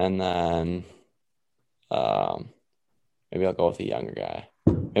 And then maybe I'll go with the younger guy.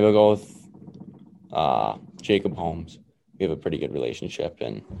 Maybe I'll go with Jacob Holmes. We have a pretty good relationship,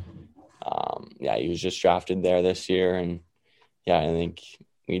 and yeah, he was just drafted there this year, and yeah, I think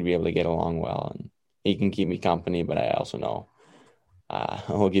we'd be able to get along well, and he can keep me company, but I also know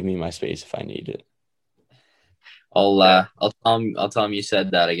he'll give me my space if I need it. I'll tell him you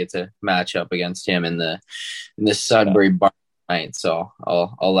said that. I get to match up against him in the Sudbury bar tonight, so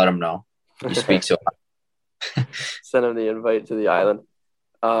I'll let him know. You speak so. Send him the invite to the island.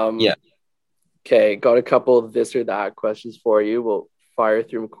 Yeah. Okay, got a couple of this or that questions for you. We'll fire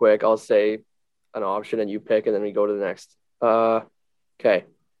through them quick. I'll say an option and you pick, and then we go to the next. Okay,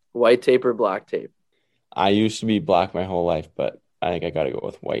 white tape or black tape? I used to be black my whole life, but I think I got to go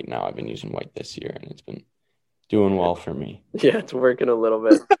with white now. I've been using white this year, and it's been doing well for me. Yeah, it's working a little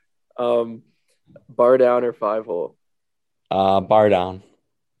bit. Bar down or 5-hole? Bar down.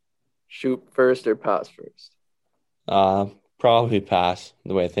 Shoot first or pass first? Probably pass,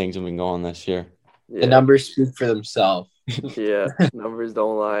 the way things have been going this year. Yeah. The numbers speak for themselves. Yeah, numbers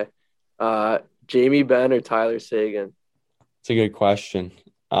don't lie. Jamie Benn or Tyler Seguin? It's a good question.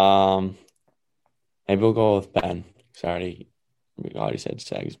 Maybe we'll go with Ben. We already said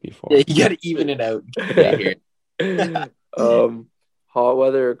Segs before. Yeah, you got to even it out. Hot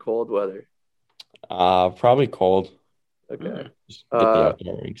weather or cold weather? Probably cold. Okay. Just get the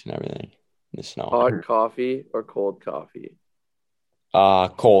outdoor rinks and everything in the snow. Hot coffee or cold coffee?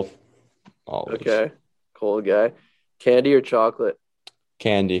 Cold. Always. Okay. Cold guy. Candy or chocolate?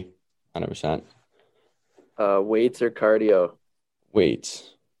 Candy. 100%. Weights or cardio? Weights.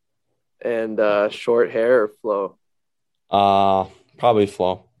 And short hair or flow? Probably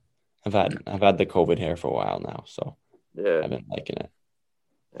flow. I've had the COVID hair for a while now, so yeah, I've been liking it.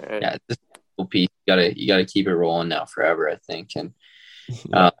 All right. Yeah, this piece you gotta keep it rolling now forever, I think. And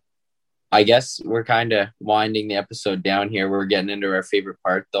I guess we're kind of winding the episode down here. We're getting into our favorite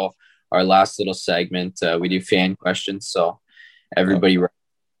part, though. our last little segment. We do fan questions, so everybody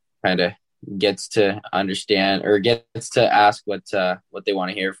kind of gets to understand or gets to ask what they want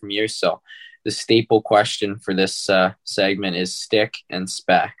to hear from you. So the staple question for this segment is stick and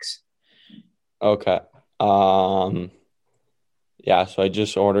specs. Okay. Yeah, so I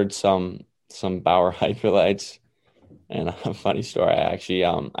just ordered some Bauer Hyperlights, and a funny story. I actually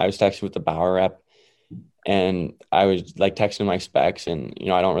I was texting with the Bauer rep, and I was like texting my specs, and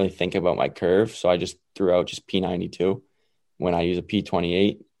I don't really think about my curve, so I just threw out just P92 when I use a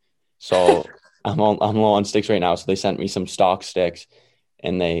P28. So I'm low on sticks right now, so they sent me some stock sticks,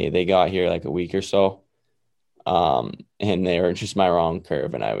 and they got here like a week or so, and they were just my wrong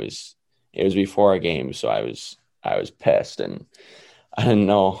curve, and it was before a game, so I was pissed, and I didn't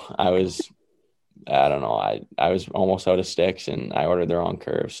know. I don't know. I was almost out of sticks, and I ordered the wrong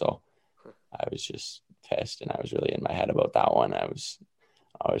curve, so I was just pissed, and I was really in my head about that one. I was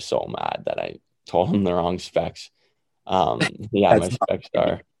so mad that I told him the wrong specs. Yeah, my specs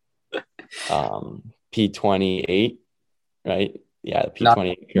are P28, right? Yeah, the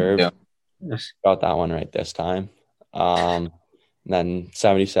P28 curve. Yeah. Got that one right this time. And then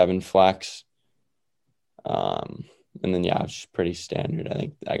 77 flex. And then it's just pretty standard. I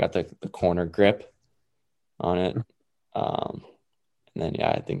think I got the corner grip on it. And then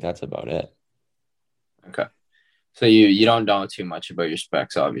I think that's about it. Okay. So you don't know too much about your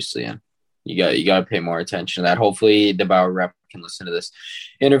specs, obviously, and you got to pay more attention to that. Hopefully the Bauer rep can listen to this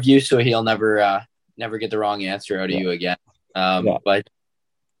interview so he'll never get the wrong answer out of you again. But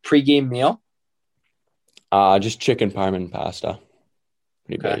pre-game meal? Just chicken parmesan pasta.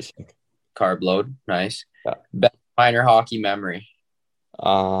 Pretty basic. Carb load, nice. Yeah. Best minor hockey memory?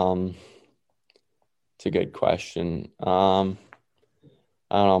 It's a good question. I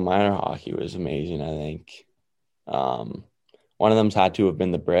don't know. Minor hockey was amazing, I think. One of them's had to have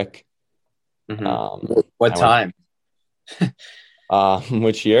been the brick. Mm-hmm. What time?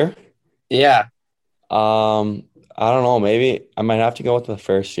 Which year? Yeah. I don't know. Maybe I might have to go with the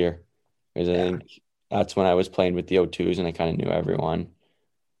first year, because I think that's when I was playing with the O2s and I kind of knew everyone.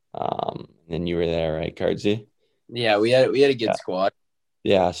 Then you were there, right, Cardsy? Yeah, we had a good squad.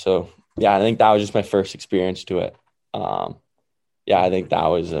 Yeah, so I think that was just my first experience to it. I think that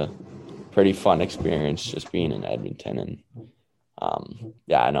was a pretty fun experience, just being in Edmonton, and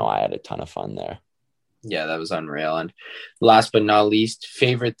I know I had a ton of fun there. Yeah, that was unreal. And last but not least,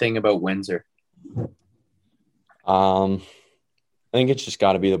 favorite thing about Windsor? I think it's just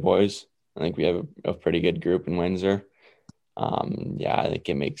got to be the boys. I think we have a pretty good group in Windsor. I think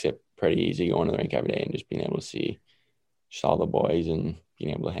it makes it pretty easy going to the rink every day and just being able to see just all the boys and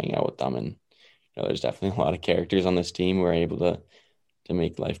being able to hang out with them. And there's definitely a lot of characters on this team who are able to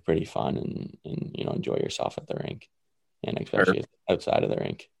make life pretty fun and enjoy yourself at the rink, and especially outside of the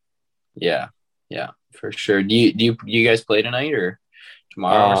rink. Yeah, for sure. Do you guys play tonight or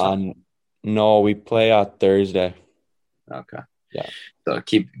tomorrow or something? No, we play Thursday. Okay. Yeah. So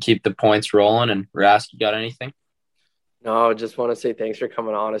keep the points rolling. And Rask, you got anything? No, I just want to say thanks for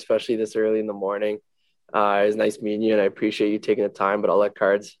coming on, especially this early in the morning. It was nice meeting you, and I appreciate you taking the time, but I'll let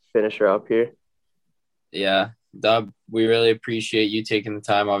Cards finish her up here. Yeah, Dub, we really appreciate you taking the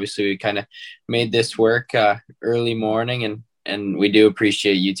time. Obviously, we kind of made this work early morning, and we do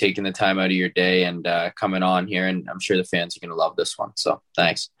appreciate you taking the time out of your day and coming on here, and I'm sure the fans are going to love this one. So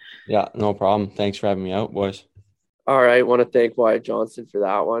thanks. Yeah, no problem. Thanks for having me out, boys. All right, want to thank Wyatt Johnston for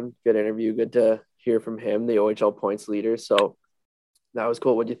that one. Good interview. Good to hear from him, the OHL points leader. So that was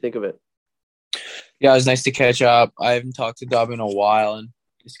cool. What do you think of it? Yeah, it was nice to catch up. I haven't talked to Dub in a while, and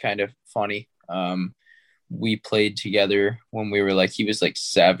it's kind of funny. We played together when we were he was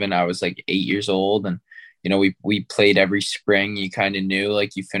 7, I was 8 years old, and we played every spring. You kind of knew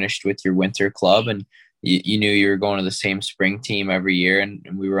you finished with your winter club, and you knew you were going to the same spring team every year, and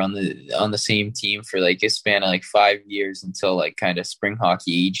we were on the same team for a span of 5 years until kind of spring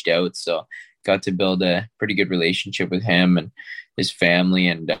hockey aged out. So got to build a pretty good relationship with him and his family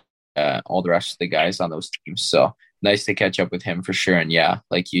and all the rest of the guys on those teams. So nice to catch up with him for sure. And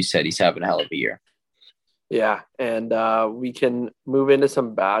like you said, he's having a hell of a year. Yeah, and we can move into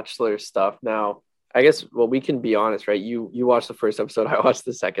some Bachelor stuff now. I guess, we can be honest, right? You watched the first episode, I watched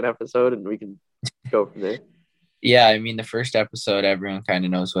the second episode, and we can go from there. Yeah, I mean, the first episode, everyone kind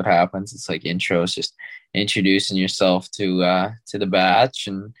of knows what happens. It's intros, just introducing yourself to the batch,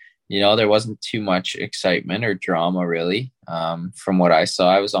 and there wasn't too much excitement or drama really. From what I saw,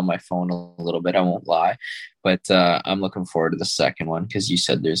 I was on my phone a little bit, I won't lie, but I'm looking forward to the second one because you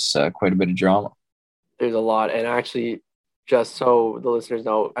said there's quite a bit of drama. There's a lot, and actually, just so the listeners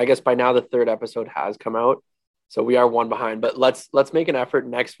know, I guess by now the third episode has come out. So we are one behind, but let's make an effort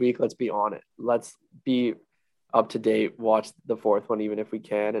next week. Let's be on it. Let's be up to date, watch the fourth one, even if we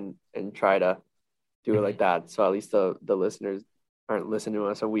can, and try to do it like that. So at least the listeners aren't listening to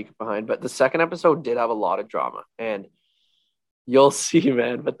us a week behind. But the second episode did have a lot of drama, and you'll see,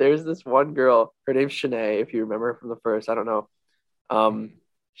 man. But there's this one girl, her name's Shanae, if you remember from the first, I don't know.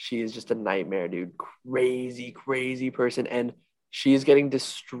 She is just a nightmare, dude. Crazy person. And she's getting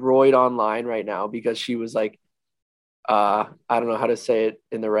destroyed online right now because she was like, I don't know how to say it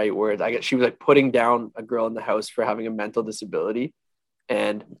in the right words. I guess she was like putting down a girl in the house for having a mental disability.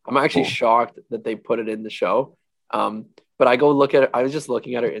 And I'm actually shocked that they put it in the show. But I go look at it. I was just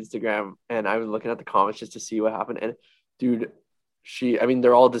looking at her Instagram and I was looking at the comments just to see what happened. And dude,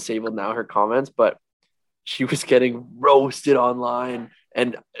 they're all disabled now, her comments, but she was getting roasted online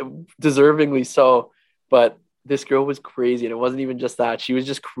and deservingly so. But this girl was crazy. And it wasn't even just that. She was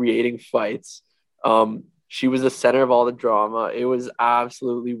just creating fights. She was the center of all the drama. It was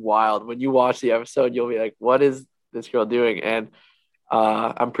absolutely wild. When you watch the episode, you'll be like, what is this girl doing? And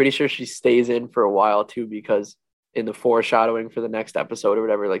I'm pretty sure she stays in for a while too, because in the foreshadowing for the next episode or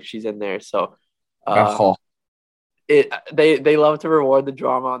whatever, like she's in there. So they love to reward the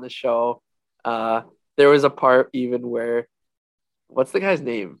drama on the show. There was a part even where, what's the guy's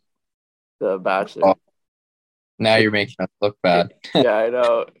name? The Bachelor. Oh, now you're making us look bad. Yeah, I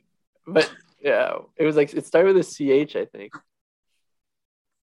know. But yeah, it was like, it started with a CH, I think.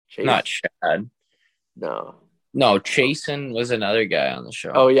 Chase? Not Chad. No, Chasen was another guy on the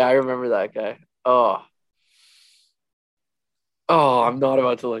show. Oh, yeah, I remember that guy. Oh, I'm not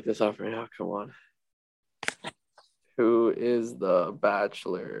about to look this up right now. Come on. Who is the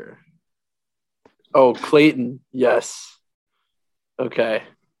Bachelor? Oh, Clayton. Yes. Okay.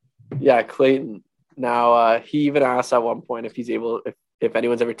 Yeah, Clayton. Now, he even asked at one point if he's able, if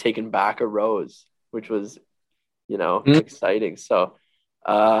anyone's ever taken back a rose, which was, exciting. So,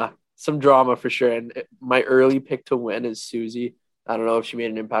 some drama for sure. And my early pick to win is Susie. I don't know if she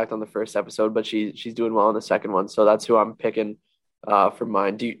made an impact on the first episode, but she's doing well in the second one. So that's who I'm picking for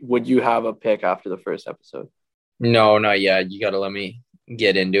mine. Would you have a pick after the first episode? No, not yet. You got to let me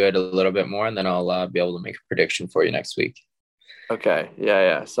get into it a little bit more, and then I'll be able to make a prediction for you next week. Okay.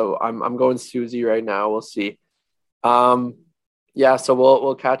 Yeah. So I'm going Susie right now. We'll see. Yeah. So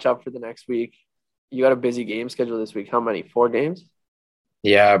we'll catch up for the next week. You got a busy game schedule this week. How many? 4 games?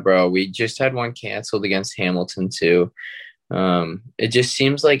 Yeah, bro. We just had one canceled against Hamilton too. It just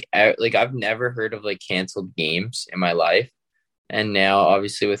seems like I've never heard of like canceled games in my life. And now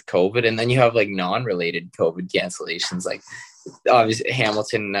obviously with COVID, and then you have like non-related COVID cancellations. Like obviously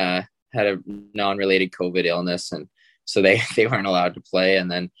Hamilton had a non-related COVID illness, and so they weren't allowed to play.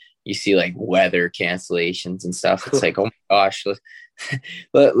 And then you see like weather cancellations and stuff. It's like, oh my gosh,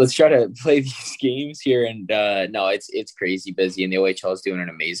 let's try to play these games here. And no, it's crazy busy, and the OHL is doing an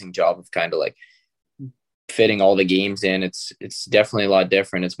amazing job of kind of like fitting all the games in. It's definitely a lot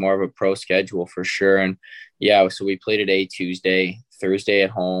different. It's more of a pro schedule for sure. And yeah, so we play today, Tuesday, Thursday at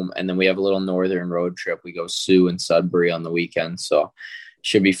home, and then we have a little northern road trip. We go Sioux and Sudbury on the weekend, so it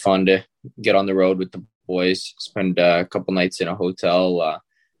should be fun to get on the road with the boys, spend a couple nights in a hotel,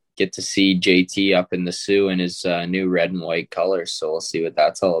 get to see JT up in the Sioux in his new red and white colors. So we'll see what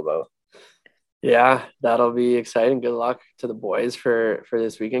that's all about. Yeah, that'll be exciting. Good luck to the boys for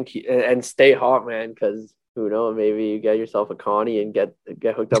this weekend, and stay hot, man, because who knows, maybe you get yourself a Connie and get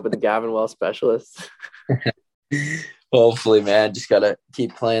hooked up with the Gavin Wells specialist. Hopefully, man. Just gotta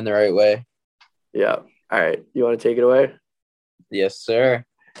keep playing the right way. Yeah. All right. You want to take it away? Yes, sir.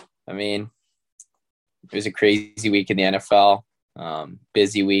 I mean, it was a crazy week in the NFL.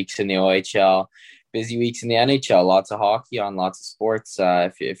 Busy weeks in the OHL. Busy weeks in the NHL. Lots of hockey on, lots of sports.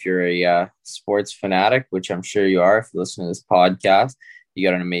 If you're a sports fanatic, which I'm sure you are if you listen to this podcast, you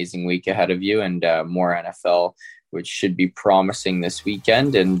got an amazing week ahead of you, and more NFL, which should be promising this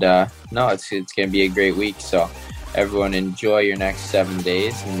weekend. And no, it's going to be a great week. So everyone enjoy your next 7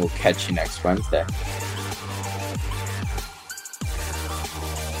 days, and we'll catch you next Wednesday.